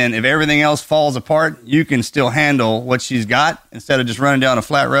it, and then if everything else falls apart, you can still handle what she's got instead of just running down a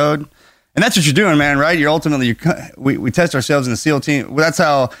flat road. And that's what you're doing, man, right? We test ourselves in the SEAL team. That's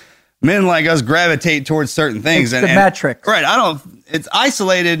how men like us gravitate towards certain things. It's the metrics. Right. It's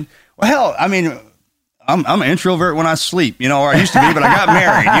isolated. Well, hell, I mean, I'm an introvert when I sleep, or I used to be, but I got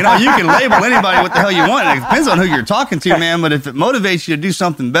married. You can label anybody what the hell you want. It depends on who you're talking to, man. But if it motivates you to do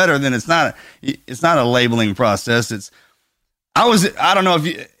something better, then it's not a labeling process. I don't know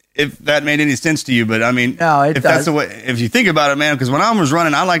if that made any sense to you, but I mean, no, it if does. that's the way, if you think about it, man, because when I was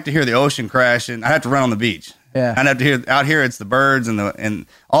running, I like to hear the ocean crash, and I have to run on the beach. Yeah. I'd have to hear out here, it's the birds and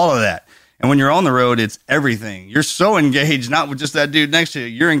all of that. And when you're on the road, it's everything. You're so engaged, not with just that dude next to you.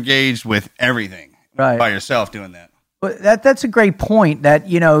 You're engaged with everything. Right. By yourself doing that. Well, that's a great point. That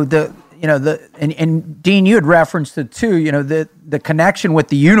and Dean, you had referenced it too. The connection with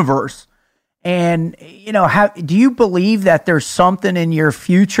the universe, and how do you believe that there's something in your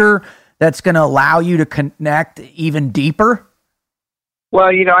future that's going to allow you to connect even deeper? Well,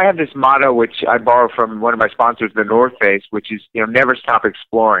 I have this motto which I borrow from one of my sponsors, the North Face, which is never stop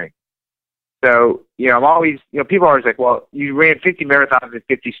exploring. So, I'm always, people are always like, well, you ran 50 marathons in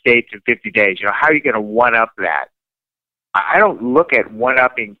 50 states in 50 days. How are you going to one-up that? I don't look at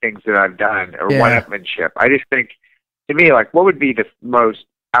one-upping things that I've done or one-upmanship. I just think, to me, like, what would be the most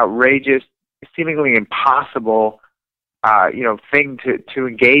outrageous, seemingly impossible, thing to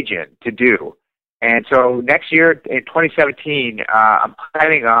engage in, to do? And so next year, in 2017, I'm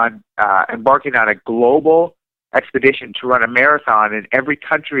planning on embarking on a global expedition to run a marathon in every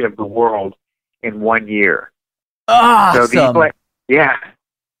country of the world in 1 year. Awesome. So the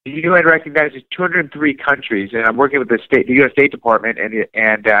UN recognizes 203 countries, and I'm working with the U.S. State Department and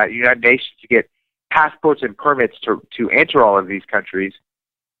the United Nations to get passports and permits to enter all of these countries.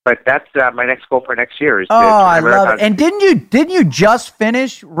 But that's my next goal for next year. I love it. And didn't you just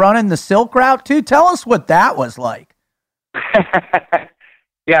finish running the Silk Route too? Tell us what that was like.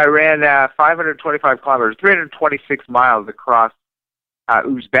 Yeah, I ran 525 kilometers, 326 miles across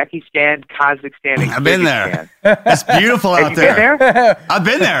Uzbekistan, Kazakhstan, and I've been there. It's beautiful out there. Been there? I've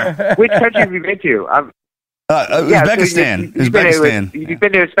been there. Which country have you been to? Uzbekistan. Uzbekistan. You've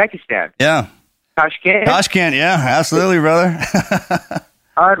been to Uzbekistan. Yeah. Tashkent, yeah, absolutely, brother.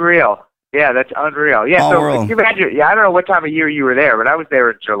 Unreal. Yeah, that's unreal. Yeah, All so world. can you imagine, I don't know what time of year you were there, but I was there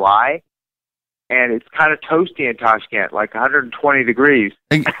in July, and it's kind of toasty in Tashkent, like 120 degrees.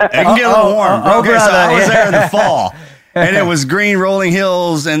 It can get a little warm. Okay, so I was there in the fall, and it was green rolling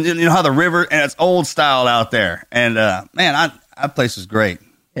hills, and you know how the river, and it's old style out there. And, man, that place was great.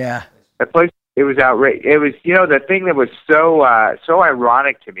 Yeah. That place, it was outrageous. It was, the thing that was so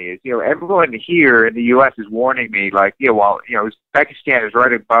ironic to me is, everyone here in the U.S. is warning me, like, Uzbekistan is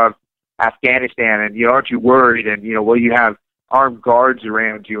right above Afghanistan, and, aren't you worried? And, will you have armed guards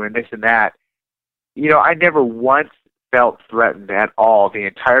around you and this and that? I never once felt threatened at all the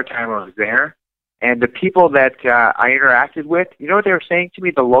entire time I was there. And the people that I interacted with, you know what they were saying to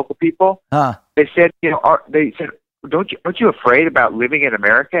me, the local people? They said, aren't you afraid about living in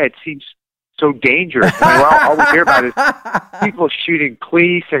America? It seems so dangerous. All we hear about is people shooting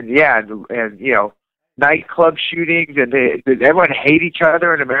police and nightclub shootings, and everyone hate each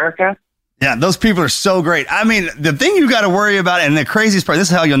other in America. Yeah, those people are so great. I mean, the thing you got to worry about, and the craziest part, this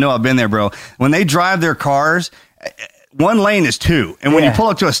is how you'll know I've been there, bro. When they drive their cars, one lane is two. And when you pull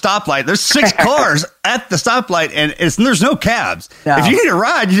up to a stoplight, there's 6 cars at the stoplight, and there's no cabs. No. If you need a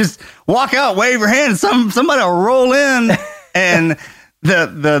ride, you just walk out, wave your hand, and somebody will roll in. And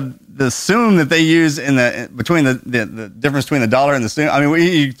the soom that they use between the difference between the dollar and the soom. I mean,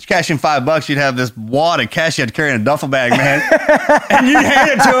 you cash in $5, you'd have this wad of cash you had to carry in a duffel bag, man. And you hand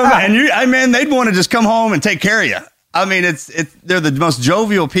it to them, and they'd want to just come home and take care of you. I mean, they're the most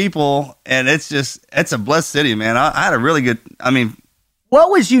jovial people, and it's a blessed city, man. I had a really good. What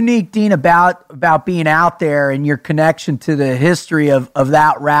was unique, Dean, about being out there and your connection to the history of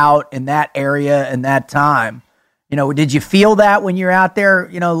that route and that area and that time? Did you feel that when you're out there,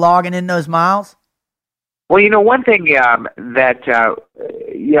 logging in those miles? Well, one thing that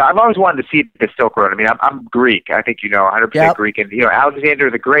I've always wanted to see the Silk Road. I mean, I'm Greek. I think 100% Greek, and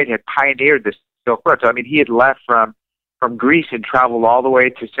Alexander the Great had pioneered the Silk Road. So I mean, he had left from Greece and traveled all the way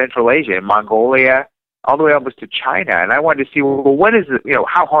to Central Asia and Mongolia, all the way almost to China. And I wanted to see, well, what is it?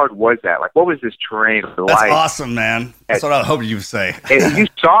 How hard was that? Like, what was this terrain like? That's awesome, man. That's what I hoped you would say. You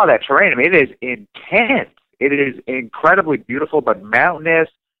saw that terrain. I mean, it is intense. It is incredibly beautiful, but mountainous,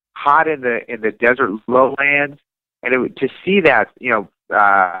 hot in the desert lowlands, and to see that,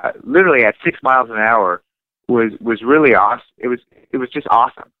 literally at 6 miles an hour was really awesome. It was just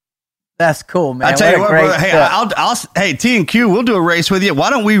awesome. That's cool, man. I tell you what, brother, hey, TNQ, we'll do a race with you.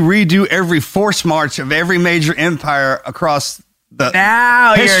 Why don't we redo every force march of every major empire across the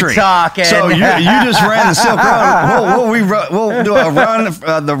history. You're talking. So you just ran the Silk Road. We'll do a run of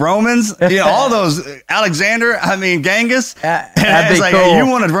the Romans. All those Alexander. Genghis. That'd be like, cool. Hey, you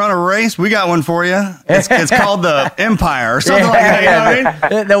want to run a race? We got one for you. It's called the Empire or something like that. You know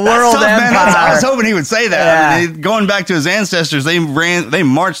what I mean? The World Empire. Man. I was hoping he would say that. Yeah. Going back to his ancestors, they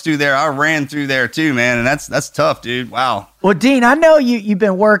marched through there. I ran through there too, man, and that's tough, dude. Wow. Well, Dean, I know you've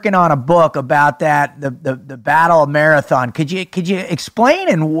been working on a book about that, the Battle of Marathon. Could you explain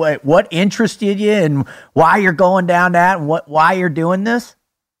and what interested you and why you're going down that and why you're doing this?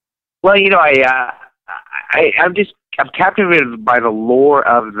 Well, I'm captivated by the lore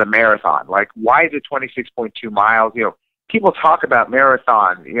of the marathon. Like, why is it 26.2 miles? People talk about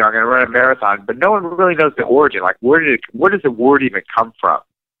marathon. I'm going to run a marathon, but no one really knows the origin. Like, where does the word even come from?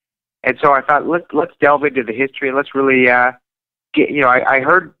 And so I thought, let's delve into the history and let's really get. I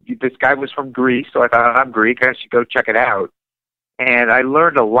heard this guy was from Greece, so I thought, I'm Greek, I should go check it out. And I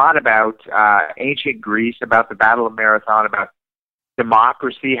learned a lot about ancient Greece, about the Battle of Marathon, about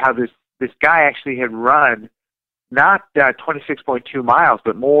democracy, how this guy actually had run not 26.2 miles,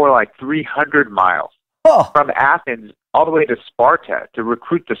 but more like 300 miles from Athens all the way to Sparta to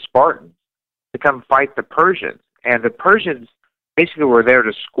recruit the Spartans to come fight the Persians. And the Persians basically were there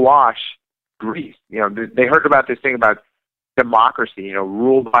to squash Greece. They heard about this thing about democracy,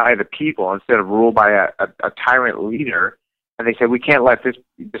 ruled by the people instead of ruled by a tyrant leader. And they said, we can't let this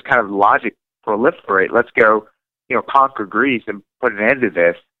kind of logic proliferate. Let's go, conquer Greece and put an end to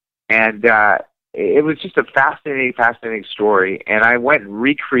this. And it was just a fascinating story. And I went and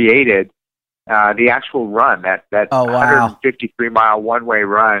recreated the actual run, that 153-mile one-way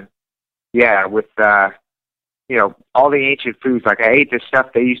run. Yeah, with all the ancient foods. Like, I ate this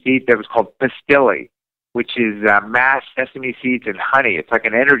stuff they used to eat that was called pastilli, which is mashed sesame seeds and honey. It's like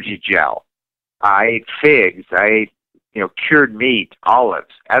an energy gel. I ate figs. I ate, cured meat,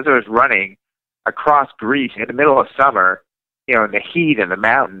 olives. As I was running across Greece in the middle of summer, in the heat and the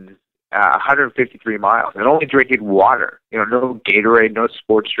mountains, 153 miles, and only drinking water. No Gatorade, no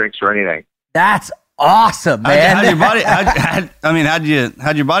sports drinks or anything. That's awesome, man. How'd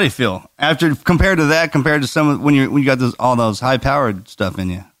your body feel after compared to some when you got all those high powered stuff in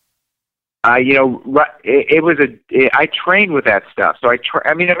you? It was I trained with that stuff. So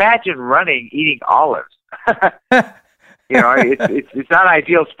imagine running, eating olives. It's not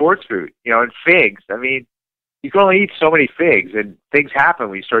ideal sports food. And figs. You can only eat so many figs, and things happen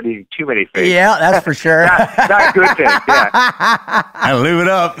when you start eating too many figs. Yeah, that's for sure. not a good thing. Yeah, I lube it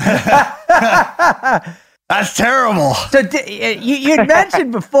up. That's terrible. So you had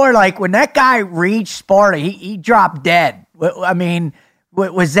mentioned before, like when that guy reached Sparta, he dropped dead.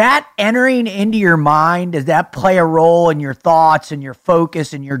 Was that entering into your mind? Does that play a role in your thoughts and your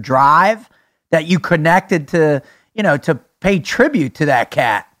focus and your drive that you connected to, to pay tribute to that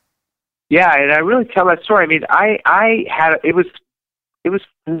cat? Yeah, and I really tell that story. I had it was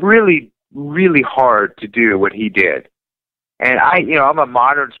really, really hard to do what he did. And I'm a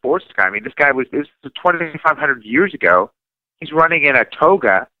modern sports guy. This guy this was 2,500 years ago. He's running in a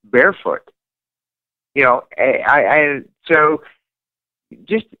toga barefoot. So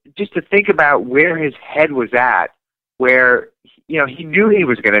just to think about where his head was at, where, he knew he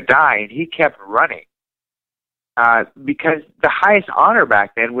was going to die and he kept running. Because the highest honor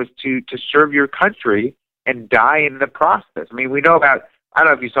back then was to serve your country and die in the process. We know about, I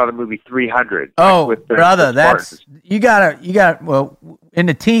don't know if you saw the movie 300. Oh, brother, that's you got. Well, in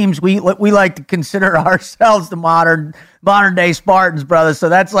the teams, we like to consider ourselves the modern day Spartans, brother. So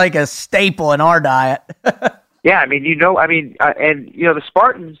that's like a staple in our diet. Yeah, and the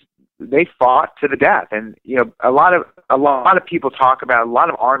Spartans, they fought to the death, and a lot of people talk about, a lot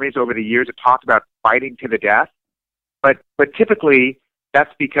of armies over the years have talked about fighting to the death, but typically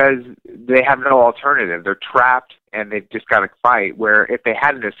that's because they have no alternative. They're trapped and they've just got to fight, where if they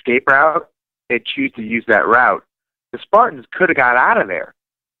had an escape route, they'd choose to use that route. The Spartans could have got out of there.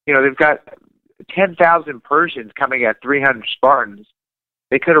 They've got 10,000 Persians coming at 300 Spartans.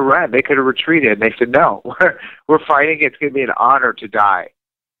 They could have run. They could have retreated. And they said, no, we're fighting. It's going to be an honor to die.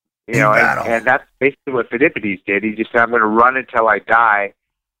 And that's basically what Phidippides did. He just said, I'm going to run until I die,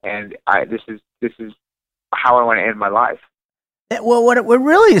 and this is how I want to end my life. Well, what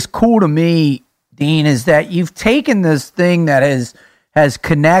really is cool to me, Dean, is that you've taken this thing that has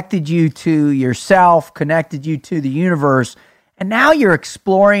connected you to yourself, connected you to the universe, and now you're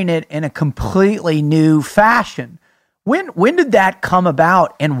exploring it in a completely new fashion. When did that come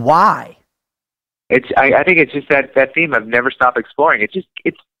about, and why? I think it's just that theme of never stop exploring. It's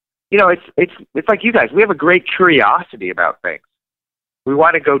like you guys. We have a great curiosity about things. We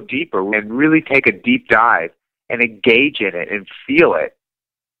want to go deeper and really take a deep dive and engage in it and feel it.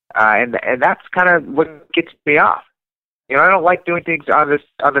 And that's kind of what gets me off. I don't like doing things on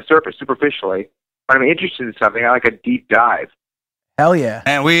the surface superficially. When I'm interested in something, I like a deep dive. Hell yeah!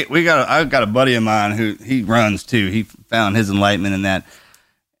 And I've got a buddy of mine who he runs too. He found his enlightenment in that,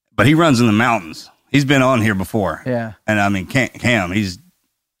 but he runs in the mountains. He's been on here before. Yeah, and Cam, there's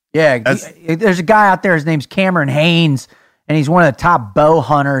a guy out there. His name's Cameron Haynes, and he's one of the top bow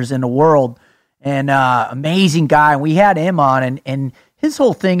hunters in the world. And amazing guy. And we had him on, and his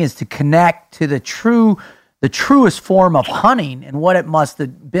whole thing is to connect to the truest form of hunting and what it must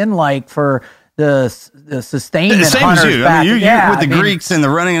have been like for the sustainment same hunters as you. back. You with the Greeks and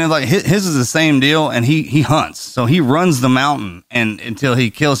the running, and like his is the same deal. And he hunts, so he runs the mountain and until he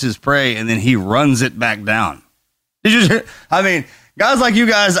kills his prey, and then he runs it back down. Guys like you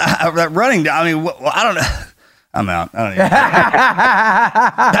guys running. I don't know. I'm out. I don't even.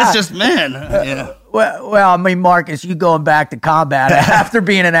 That's just men. Yeah. Well, Marcus, you going back to combat after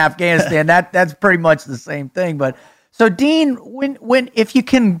being in Afghanistan, that's pretty much the same thing. But so, Dean, if you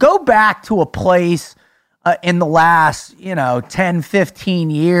can go back to a place in the last 10, 15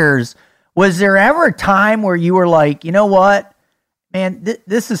 years, was there ever a time where you were like, you know what, man,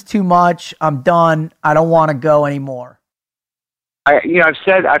 this is too much. I'm done. I don't want to go anymore. I've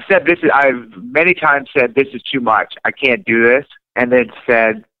said this. I've many times said this is too much. I can't do this, and then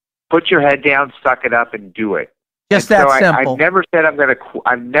said, put your head down, suck it up, and do it. Just that simple. I've never said I'm going to.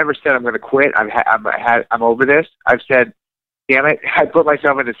 I've never said I'm going to quit. I'm over this. I've said, damn it, I put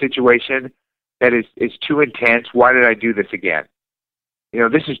myself in a situation that is too intense. Why did I do this again?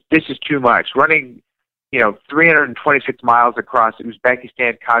 This is too much. Running, 326 miles across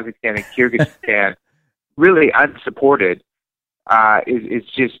Uzbekistan, Kazakhstan, and Kyrgyzstan, really unsupported.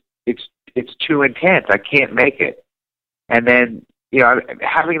 It's too intense. I can't make it. And then,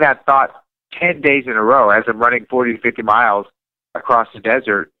 having that thought 10 days in a row as I'm running 40 to 50 miles across the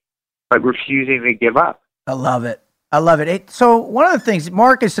desert, but refusing to give up. I love it. So one of the things,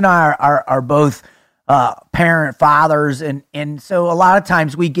 Marcus and I are both fathers, and so a lot of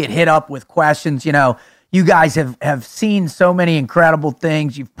times we get hit up with questions. You guys have seen so many incredible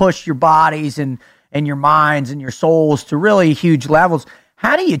things. You've pushed your bodies and your minds and your souls to really huge levels.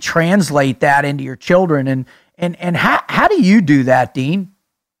 How do you translate that into your children? And how do you do that, Dean?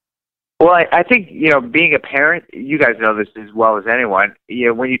 Well, I think, being a parent, you guys know this as well as anyone,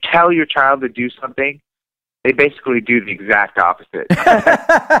 when you tell your child to do something, they basically do the exact opposite.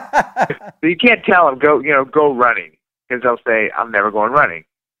 So you can't tell them, go running, because they'll say, I'm never going running.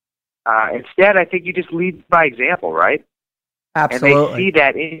 Instead, I think you just lead by example, right? Absolutely. And they see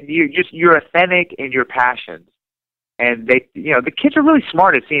that in you're authentic in your passions. And they, the kids are really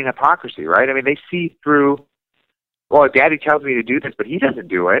smart at seeing hypocrisy, right? I mean, they see through, well, Daddy tells me to do this, but he doesn't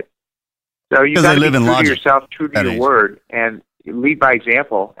do it. So you got to be true to yourself, true to your word, and lead by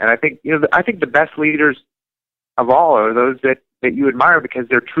example. And I think, the best leaders of all are those that you admire because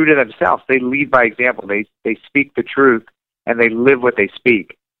they're true to themselves. They lead by example. They speak the truth, and they live what they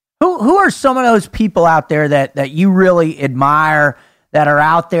speak. Who are some of those people out there that you really admire, that are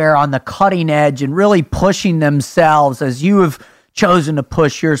out there on the cutting edge and really pushing themselves as you have chosen to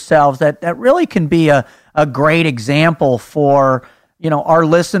push yourselves, that really can be a great example for our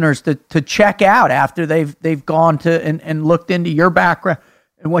listeners to check out after they've gone to and looked into your background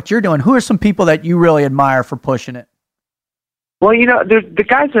and what you're doing? Who are some people that you really admire for pushing it? Well, there's the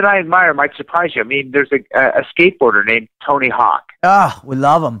guys that I admire might surprise you. I mean, there's a skateboarder named Tony Hawk. Oh, we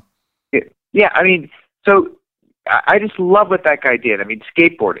love him. Yeah, I mean, so I just love what that guy did. I mean,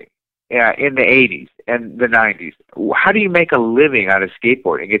 skateboarding in the 80s and the 90s. How do you make a living out of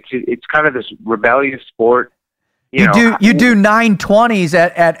skateboarding? It's kind of this rebellious sport. You do 920s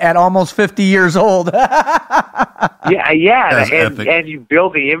at almost 50 years old. Yeah, and you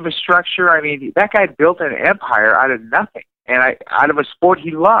build the infrastructure. I mean, that guy built an empire out of nothing, and out of a sport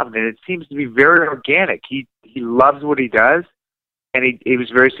he loved, and it seems to be very organic. He loves what he does, and he was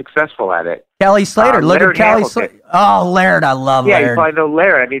very successful at it. Kelly Slater, look at Kelly Slater. Oh, Laird, I love Laird. Yeah, you probably know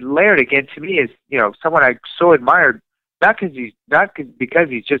Laird. I mean, Laird again to me is someone I so admired, not because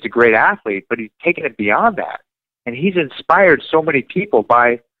he's just a great athlete, but he's taken it beyond that. And he's inspired so many people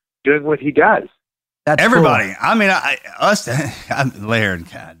by doing what he does. That's everybody. Cool. I mean, Laird.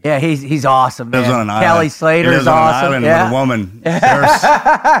 God. Yeah, he's awesome, man. Lives on an Kelly Slater is awesome. With a woman.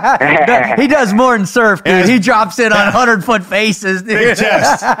 He does more than surf, dude. He drops in on 100-foot faces, dude. Big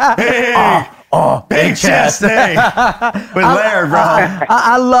chest. Hey. Big chest. Hey. With Laird, bro.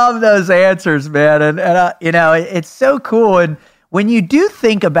 I love those answers, man. And it's so cool. And when you do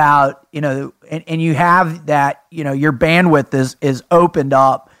think about, and you have that, your bandwidth is opened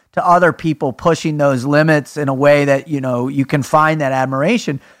up to other people pushing those limits in a way that, you can find that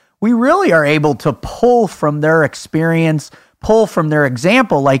admiration, we really are able to pull from their experience, pull from their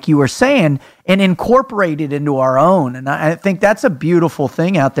example, like you were saying, and incorporate it into our own. And I think that's a beautiful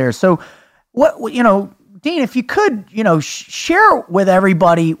thing out there. So Dean, if you could, share with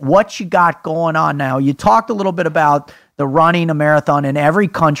everybody what you got going on now. You talked a little bit about the running a marathon in every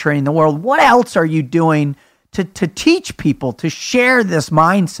country in the world. What else are you doing to teach people, to share this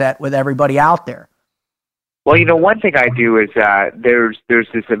mindset with everybody out there? Well, one thing I do is there's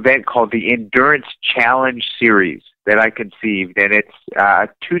this event called the Endurance Challenge Series that I conceived, and it's a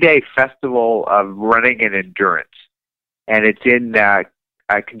 2-day festival of running and endurance. And it's in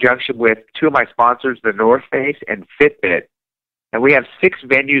conjunction with two of my sponsors, the North Face and Fitbit. And we have 6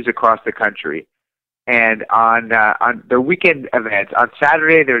 venues across the country. And on the weekend events, on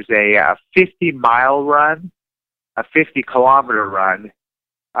Saturday there's a 50-mile run, a 50-kilometer run,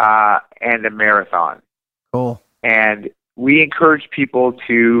 and a marathon. Cool. And we encourage people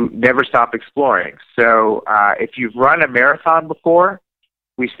to never stop exploring. So if you've run a marathon before,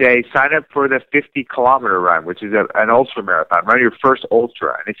 we say sign up for the 50-kilometer run, which is an ultra marathon. Run your first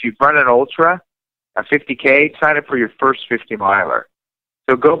ultra. And if you've run an ultra, a 50K, sign up for your first 50-miler.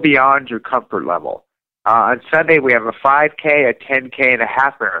 So go beyond your comfort level. On Sunday, we have a 5K, a 10K, and a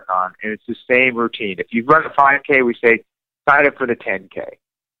half marathon, and it's the same routine. If you run a 5K, we say sign up for the 10K.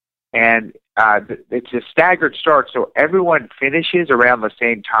 And it's a staggered start, so everyone finishes around the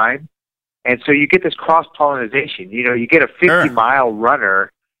same time. And so you get this cross-pollination. You know, you get a 50-mile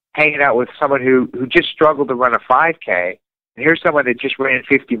runner hanging out with someone who just struggled to run a 5K, and here's someone that just ran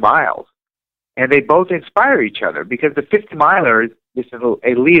 50 miles. And they both inspire each other because the 50-miler, this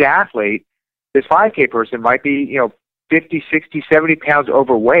elite athlete, this 5K person might be, 50, 60, 70 pounds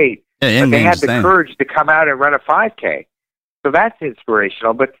overweight, but they had the courage to come out and run a 5K. So that's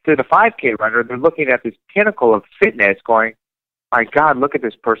inspirational. But to the 5K runner, they're looking at this pinnacle of fitness going, my God, look at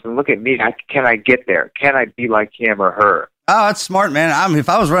this person. Look at me. Can I get there? Can I be like him or her? Oh, that's smart, man. If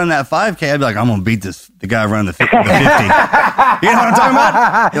I was running that 5K, I'd be like, I'm going to beat the guy running the 50. You know what I'm talking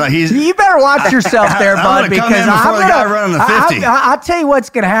about? Like, you better watch yourself there, bud, because I'm the guy running the 50. I'll tell you what's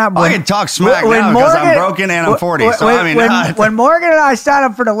going to happen. I can talk smack now because I'm broken and I'm 40. When Morgan and I sign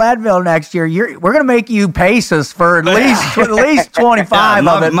up for the Leadville next year, we're going to make you pace us for at least 25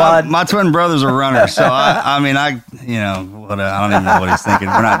 of it, bud. My twin brothers are runners, so I don't even know what he's thinking.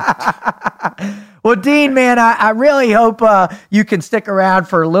 We're not. Well, Dean, man, I really hope you can stick around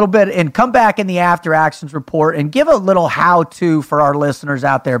for a little bit and come back in the After Actions Report and give a little how-to for our listeners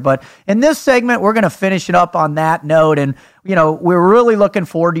out there. But in this segment, we're going to finish it up on that note. And, we're really looking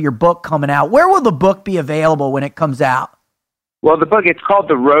forward to your book coming out. Where will the book be available when it comes out? Well, the book, it's called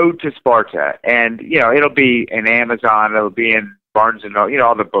The Road to Sparta. And, it'll be in Amazon. It'll be in Barnes & Noble,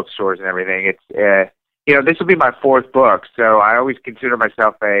 all the bookstores and everything. It's this will be my fourth book, so I always consider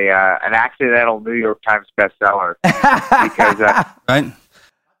myself an accidental New York Times bestseller because right?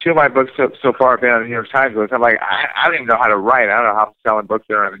 Two of my books so far have been on the New York Times list. I'm like, I don't even know how to write. I don't know how I'm selling books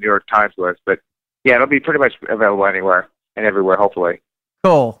that are on the New York Times list, but yeah, it'll be pretty much available anywhere and everywhere, hopefully.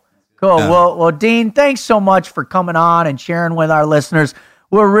 Cool. Yeah. Well, Dean, thanks so much for coming on and sharing with our listeners.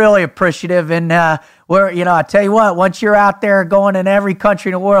 We're really appreciative, and I tell you what, once you're out there going in every country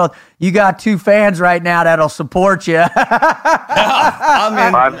in the world, you got two fans right now that'll support you.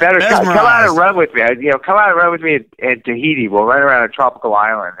 I better come out and run with me. Come out and run with me in Tahiti. We'll run around a tropical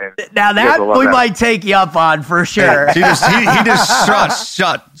island. Now that we might take you up on for sure. He just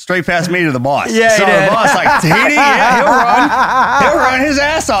shot straight past me to the boss. Yeah, so the boss like, Tahiti, yeah, he'll run his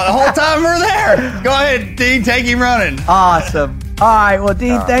ass off the whole time we're there. Go ahead, Dean, take him running. Awesome. All right, well,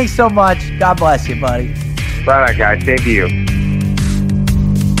 Dean, thanks so much. God bless you, buddy. Bye, guys. Same to you.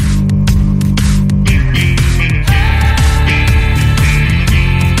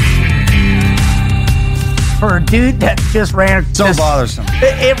 For a dude that just ran... bothersome.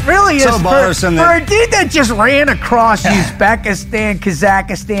 It really is. So bothersome. For a dude that just ran across Uzbekistan,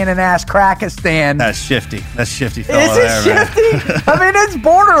 Kazakhstan, and Ashkrakistan. That's shifty. Fellow is it shifty? I mean, it's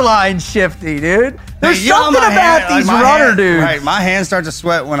borderline shifty, dude. There's something about these runner dudes. Right, my hands start to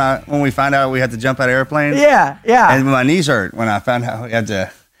sweat when we find out we had to jump out of airplanes. Yeah. And my knees hurt when I found out we had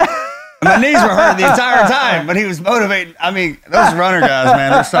to... My knees were hurt the entire time, but he was motivating. I mean, those runner guys,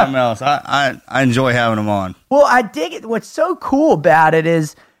 man, they're something else. I enjoy having them on. Well, I dig it. What's so cool about it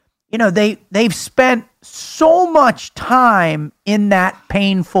is, they've spent so much time in that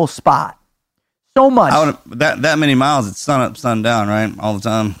painful spot. So much. That many miles, it's sun up, sun down, right? All the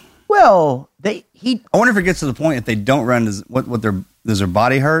time. Well, I wonder if it gets to the point if they don't run, does their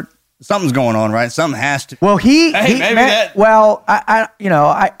body hurt? Something's going on, right? Something has to. Well,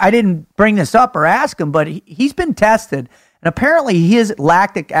 I didn't bring this up or ask him, but he's been tested, and apparently his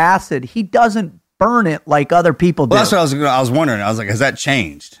lactic acid, he doesn't burn it like other people do. Well, that's what I was wondering. I was like, has that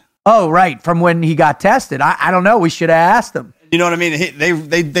changed? Oh, right, from when he got tested. I don't know. We should have asked him. You know what I mean?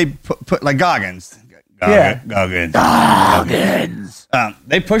 They put like Goggins. Goggins.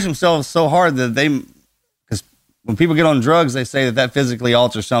 They push themselves so hard that when people get on drugs, they say that physically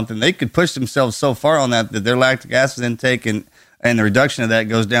alters something. They could push themselves so far on that their lactic acid intake and the reduction of that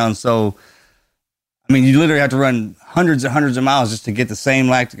goes down. So, I mean, you literally have to run hundreds and hundreds of miles just to get the same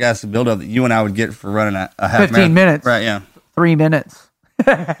lactic acid buildup that you and I would get for running a half 15 minutes. Right, yeah. 3 minutes.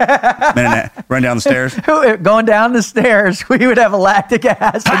 Run down the stairs. Going down the stairs, we would have a lactic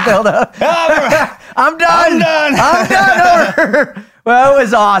acid buildup. I'm done. Well, it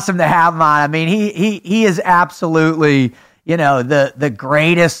was awesome to have him on. I mean, he is absolutely, the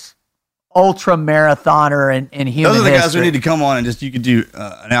greatest ultra marathoner in human history. Those are the guys who need to come on and you could do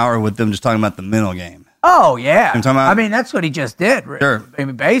an hour with them just talking about the mental game. Oh yeah, I mean that's what he just did. Sure. I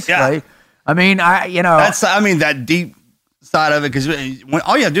mean, basically. Yeah. I mean, that deep side of it, because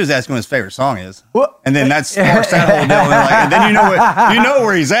all you have to do is ask him what his favorite song is, and then that sparks that whole deal. And then you know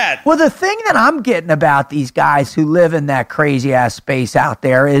where he's at. Well, the thing that I'm getting about these guys who live in that crazy ass space out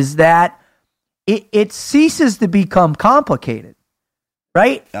there is that it ceases to become complicated,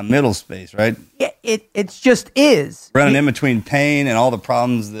 right? A middle space, right? It's just is. Running in between pain and all the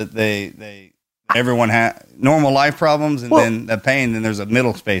problems that everyone has, normal life problems, and then the pain, then there's a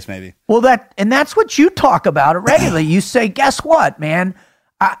middle space maybe. Well, that's what you talk about regularly. You say, guess what, man?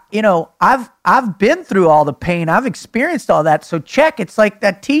 I've been through all the pain. I've experienced all that. So check. It's like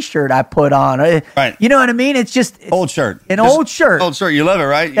that T-shirt I put on. Right. You know what I mean? It's just old shirt. Old shirt. Old shirt. You love it,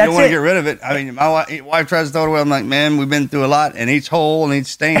 right? You don't want to get rid of it. I mean, my wife tries to throw it away. I'm like, man, we've been through a lot, and each hole and each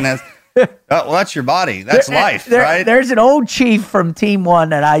stain has. Well, that's your body. That's life, right? There's an old chief from Team 1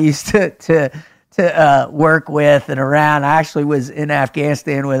 that I used to work with and around. I actually was in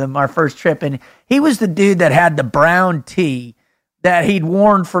Afghanistan with him our first trip, and he was the dude that had the brown tee that he'd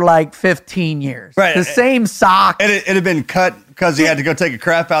worn for like 15 years. Right. The same sock. It had been cut because he had to go take a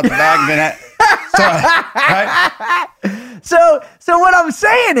crap out the bag. So what I'm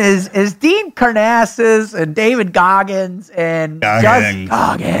saying is Dean Karnazes and David Goggins and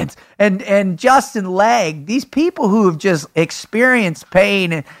Justin Legg, these people who have just experienced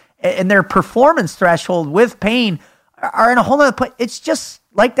pain and their performance threshold with pain are in a whole other place. It's just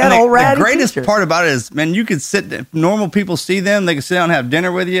like that old ratty The greatest t-shirt. part about it is, man, you could sit, if normal people see them, they can sit down and have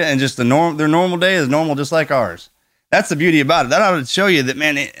dinner with you, and just their normal day is normal just like ours. That's the beauty about it. That ought to show you that,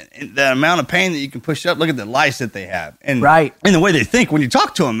 man, the amount of pain that you can push up, look at the life that they have. And, right. And the way they think. When you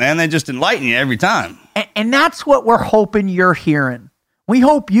talk to them, man, they just enlighten you every time. And that's what we're hoping you're hearing. We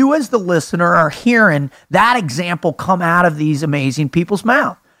hope you as the listener are hearing that example come out of these amazing people's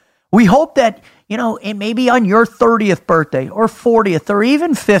mouth. We hope that, it may be on your 30th birthday or 40th or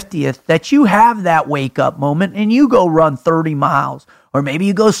even 50th that you have that wake up moment and you go run 30 miles, or maybe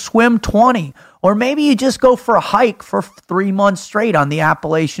you go swim 20, or maybe you just go for a hike for 3 months straight on the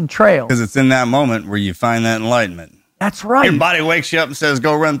Appalachian Trail. Because it's in that moment where you find that enlightenment. That's right. Your body wakes you up and says,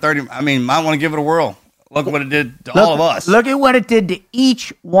 go run 30. I mean, might want to give it a whirl. Look what it did to all of us. Look at what it did to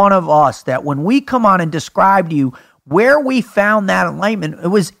each one of us, that when we come on and describe to you where we found that enlightenment, it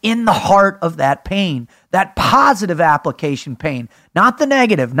was in the heart of that pain, that positive application pain, not the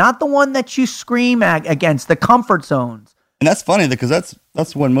negative, not the one that you scream against, the comfort zones. And that's funny because that's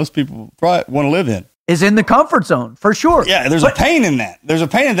when most people want to live in. Is in the comfort zone, for sure. Yeah, there's a pain in that. There's a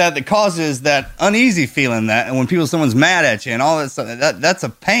pain in that causes that uneasy feeling, that, and when someone's mad at you and all that stuff, that's a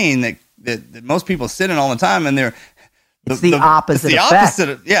pain that most people sit in all the time, and it's the opposite effect.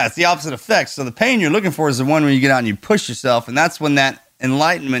 It's the opposite effect. So the pain you're looking for is the one where you get out and you push yourself, and that's when that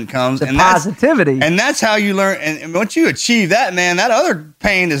enlightenment comes. The positivity. And that's how you learn. And once you achieve that, man, that other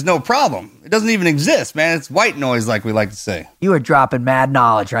pain is no problem. It doesn't even exist, man. It's white noise, like we like to say. You are dropping mad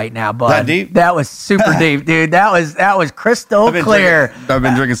knowledge right now, bud. That deep? That was super deep, dude. That was crystal clear. I've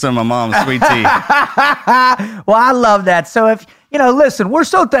been drinking some of my mom's sweet tea. Well, I love that. So if, listen, we're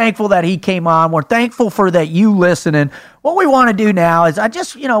so thankful that he came on. We're thankful for that you listening. What we want to do now is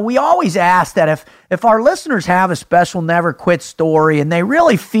we always ask that if our listeners have a special Never Quit story and they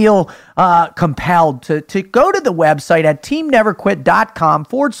really feel compelled to go to the website at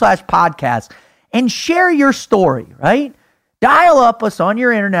teamneverquit.com/podcast and share your story, right? Dial up us on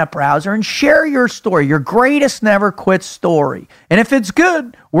your internet browser and share your story, your greatest Never Quit story. And if it's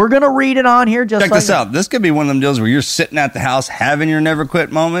good, we're going to read it on here. Check this out. This could be one of them deals where you're sitting at the house having your Never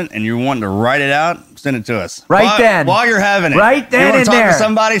Quit moment and you're wanting to write it out. Send it to us. While you're having it. Right then and there. You want to talk to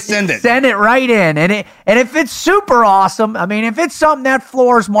somebody, send it. Send it right in. And if it's super awesome, if it's something that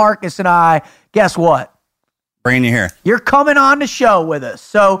floors Marcus and I, guess what? Bring you here. You're coming on the show with us.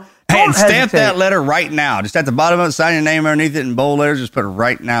 So and stamp that letter right now. Just at the bottom of it, sign your name underneath it in bold letters. Just put it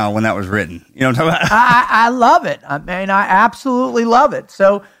right now when that was written. You know what I'm talking about? I love it. I absolutely love it.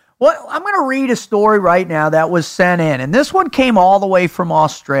 So I'm going to read a story right now that was sent in. And this one came all the way from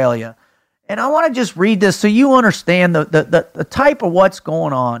Australia. And I want to just read this so you understand the type of what's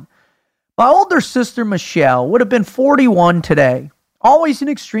going on. My older sister, Michelle, would have been 41 today. Always an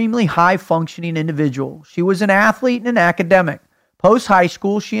extremely high-functioning individual. She was an athlete and an academic. Post-high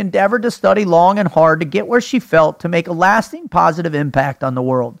school, she endeavored to study long and hard to get where she felt to make a lasting positive impact on the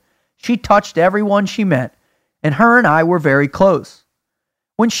world. She touched everyone she met, and her and I were very close.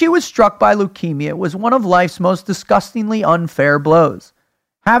 When she was struck by leukemia, it was one of life's most disgustingly unfair blows.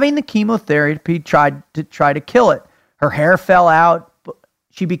 Having the chemotherapy tried to kill it. Her hair fell out.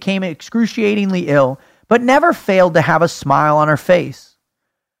 She became excruciatingly ill, but never failed to have a smile on her face.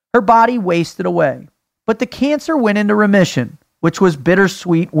 Her body wasted away, but the cancer went into remission, which was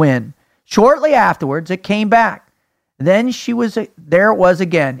bittersweet win. Shortly afterwards, it came back. Then there it was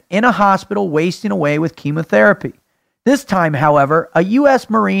again, in a hospital wasting away with chemotherapy. This time, however, a U.S.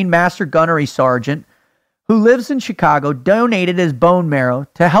 Marine Master Gunnery Sergeant who lives in Chicago donated his bone marrow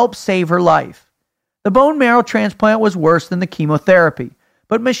to help save her life. The bone marrow transplant was worse than the chemotherapy,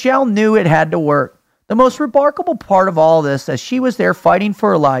 but Michelle knew it had to work. The most remarkable part of all this, as she was there fighting for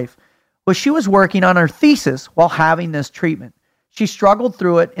her life, was she was working on her thesis while having this treatment. She struggled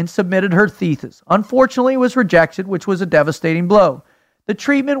through it and submitted her thesis. Unfortunately, it was rejected, which was a devastating blow. The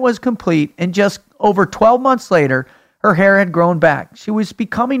treatment was complete, and just over 12 months later, her hair had grown back. She was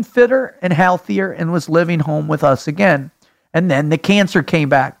becoming fitter and healthier and was living home with us again. And then the cancer came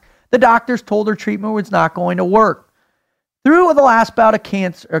back. The doctors told her treatment was not going to work. Through the last bout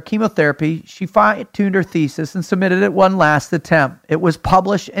of chemotherapy, she fine-tuned her thesis and submitted it one last attempt. It was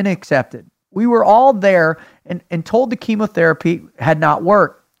published and accepted. We were all there and told the chemotherapy had not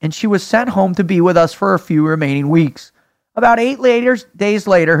worked, and she was sent home to be with us for a few remaining weeks. About 8 days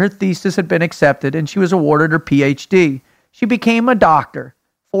later, her thesis had been accepted, and she was awarded her PhD. She became a doctor.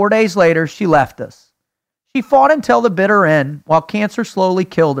 4 days later, she left us. She fought until the bitter end, while cancer slowly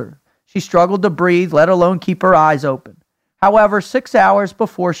killed her. She struggled to breathe, let alone keep her eyes open. However, 6 hours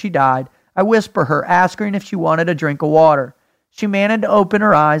before she died, I whispered her, asking if she wanted a drink of water. She managed to open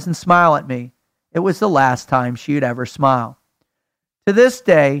her eyes and smile at me. It was the last time she would ever smile. To this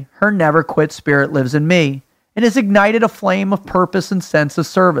day, her never quit spirit lives in me. It has ignited a flame of purpose and sense of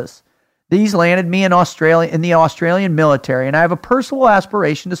service. These landed me in Australia, in the Australian military, and I have a personal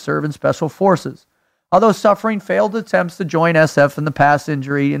aspiration to serve in special forces. Although suffering failed attempts to join SF in the past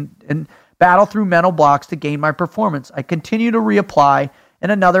injury and battle through mental blocks to gain my performance, I continue to reapply in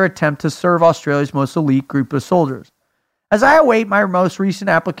another attempt to serve Australia's most elite group of soldiers. As I await my most recent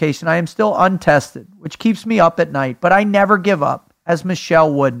application, I am still untested, which keeps me up at night, but I never give up, as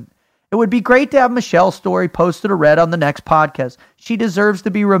Michelle wouldn't. It would be great to have Michelle's story posted or read on the next podcast. She deserves to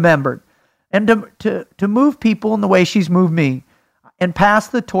be remembered and to move people in the way she's moved me and pass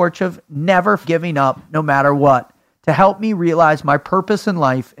the torch of never giving up no matter what, to help me realize my purpose in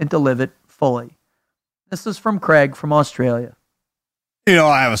life and to live it fully. This is from Craig from Australia. You know,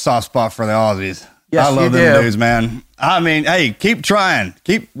 I have a soft spot for the Aussies. Yes, I love them dudes, man. I mean, hey, keep trying.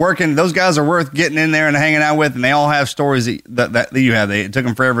 Keep working. Those guys are worth getting in there and hanging out with, and they all have stories that you have. It took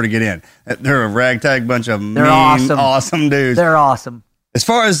them forever to get in. They're a ragtag bunch of awesome dudes. They're awesome. As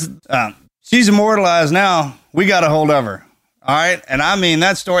far as she's immortalized now, we got a hold of her. All right? And I mean,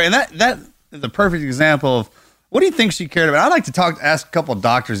 that story, and that is a perfect example of what do you think she cared about? I'd like to ask a couple of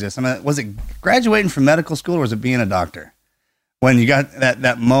doctors this. I mean, was it graduating from medical school or was it being a doctor? When you got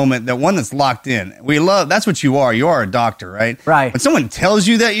that moment, that one that's locked in. That's what you are. You are a doctor, right? Right. When someone tells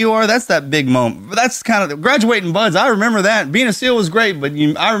you that you are, that's that big moment. But that's kind of graduating buds. I remember that. Being a SEAL was great, but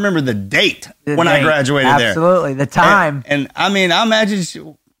I remember the date I graduated there. Absolutely. The time. And I mean, I imagine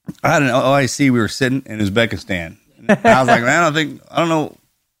I had an OIC. We were sitting in Uzbekistan. And I was like, man, I don't know.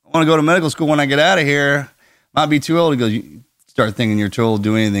 I want to go to medical school when I get out of here. Might be too old. He goes, you start thinking you're too old to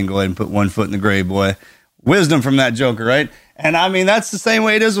do anything, go ahead and put one foot in the grave, boy. Wisdom from that joker, right? And I mean, that's the same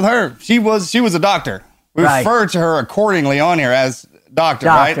way it is with her. She was a doctor. We refer to her accordingly on here as doctor,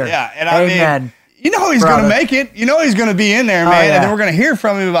 right? Yeah. And I mean, you know he's going to make it. You know he's going to be in there, man. And then we're going to hear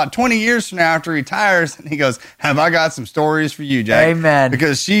from him about 20 years from now after he retires. And he goes, have I got some stories for you, Jack? Amen.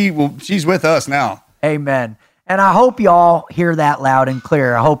 Because she's with us now. Amen. And I hope you all hear that loud and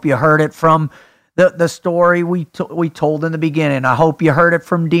clear. I hope you heard it from the story we told in the beginning. I hope you heard it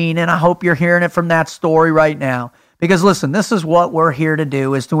from Dean, and I hope you're hearing it from that story right now. Because listen, this is what we're here to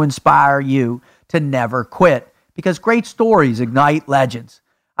do, is to inspire you to never quit. Because great stories ignite legends.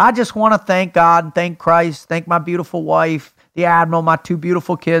 I just want to thank God and thank Christ, thank my beautiful wife, the Admiral, my 2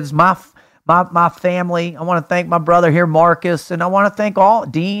 beautiful kids, my family. I want to thank my brother here, Marcus, and I want to thank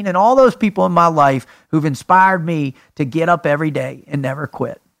Dean and all those people in my life who've inspired me to get up every day and never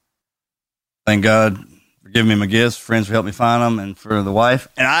quit. Thank God for giving me my gifts, friends for helping me find them, and for the wife.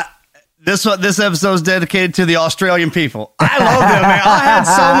 And this episode is dedicated to the Australian people. I love them, man. I had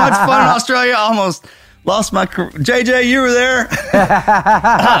so much fun in Australia. I almost lost my career. JJ, you were there.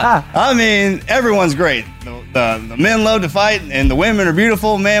 I mean, everyone's great. The men love to fight, and the women are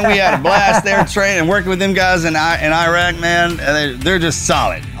beautiful. Man, we had a blast there training and working with them guys in Iraq, man. They're just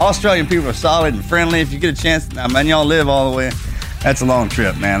solid. Australian people are solid and friendly. If you get a chance, I mean, y'all live all the way. That's a long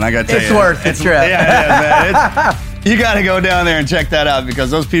trip, man. I got to tell you. It's worth the trip. Yeah, man. You got to go down there and check that out because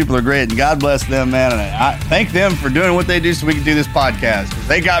those people are great, and God bless them, man. And I thank them for doing what they do so we can do this podcast.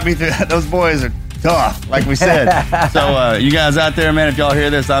 They got me through that. Those boys are tough, like we said. So you guys out there, man, if y'all hear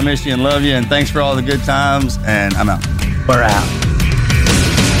this, I miss you and love you, and thanks for all the good times, and I'm out. We're out.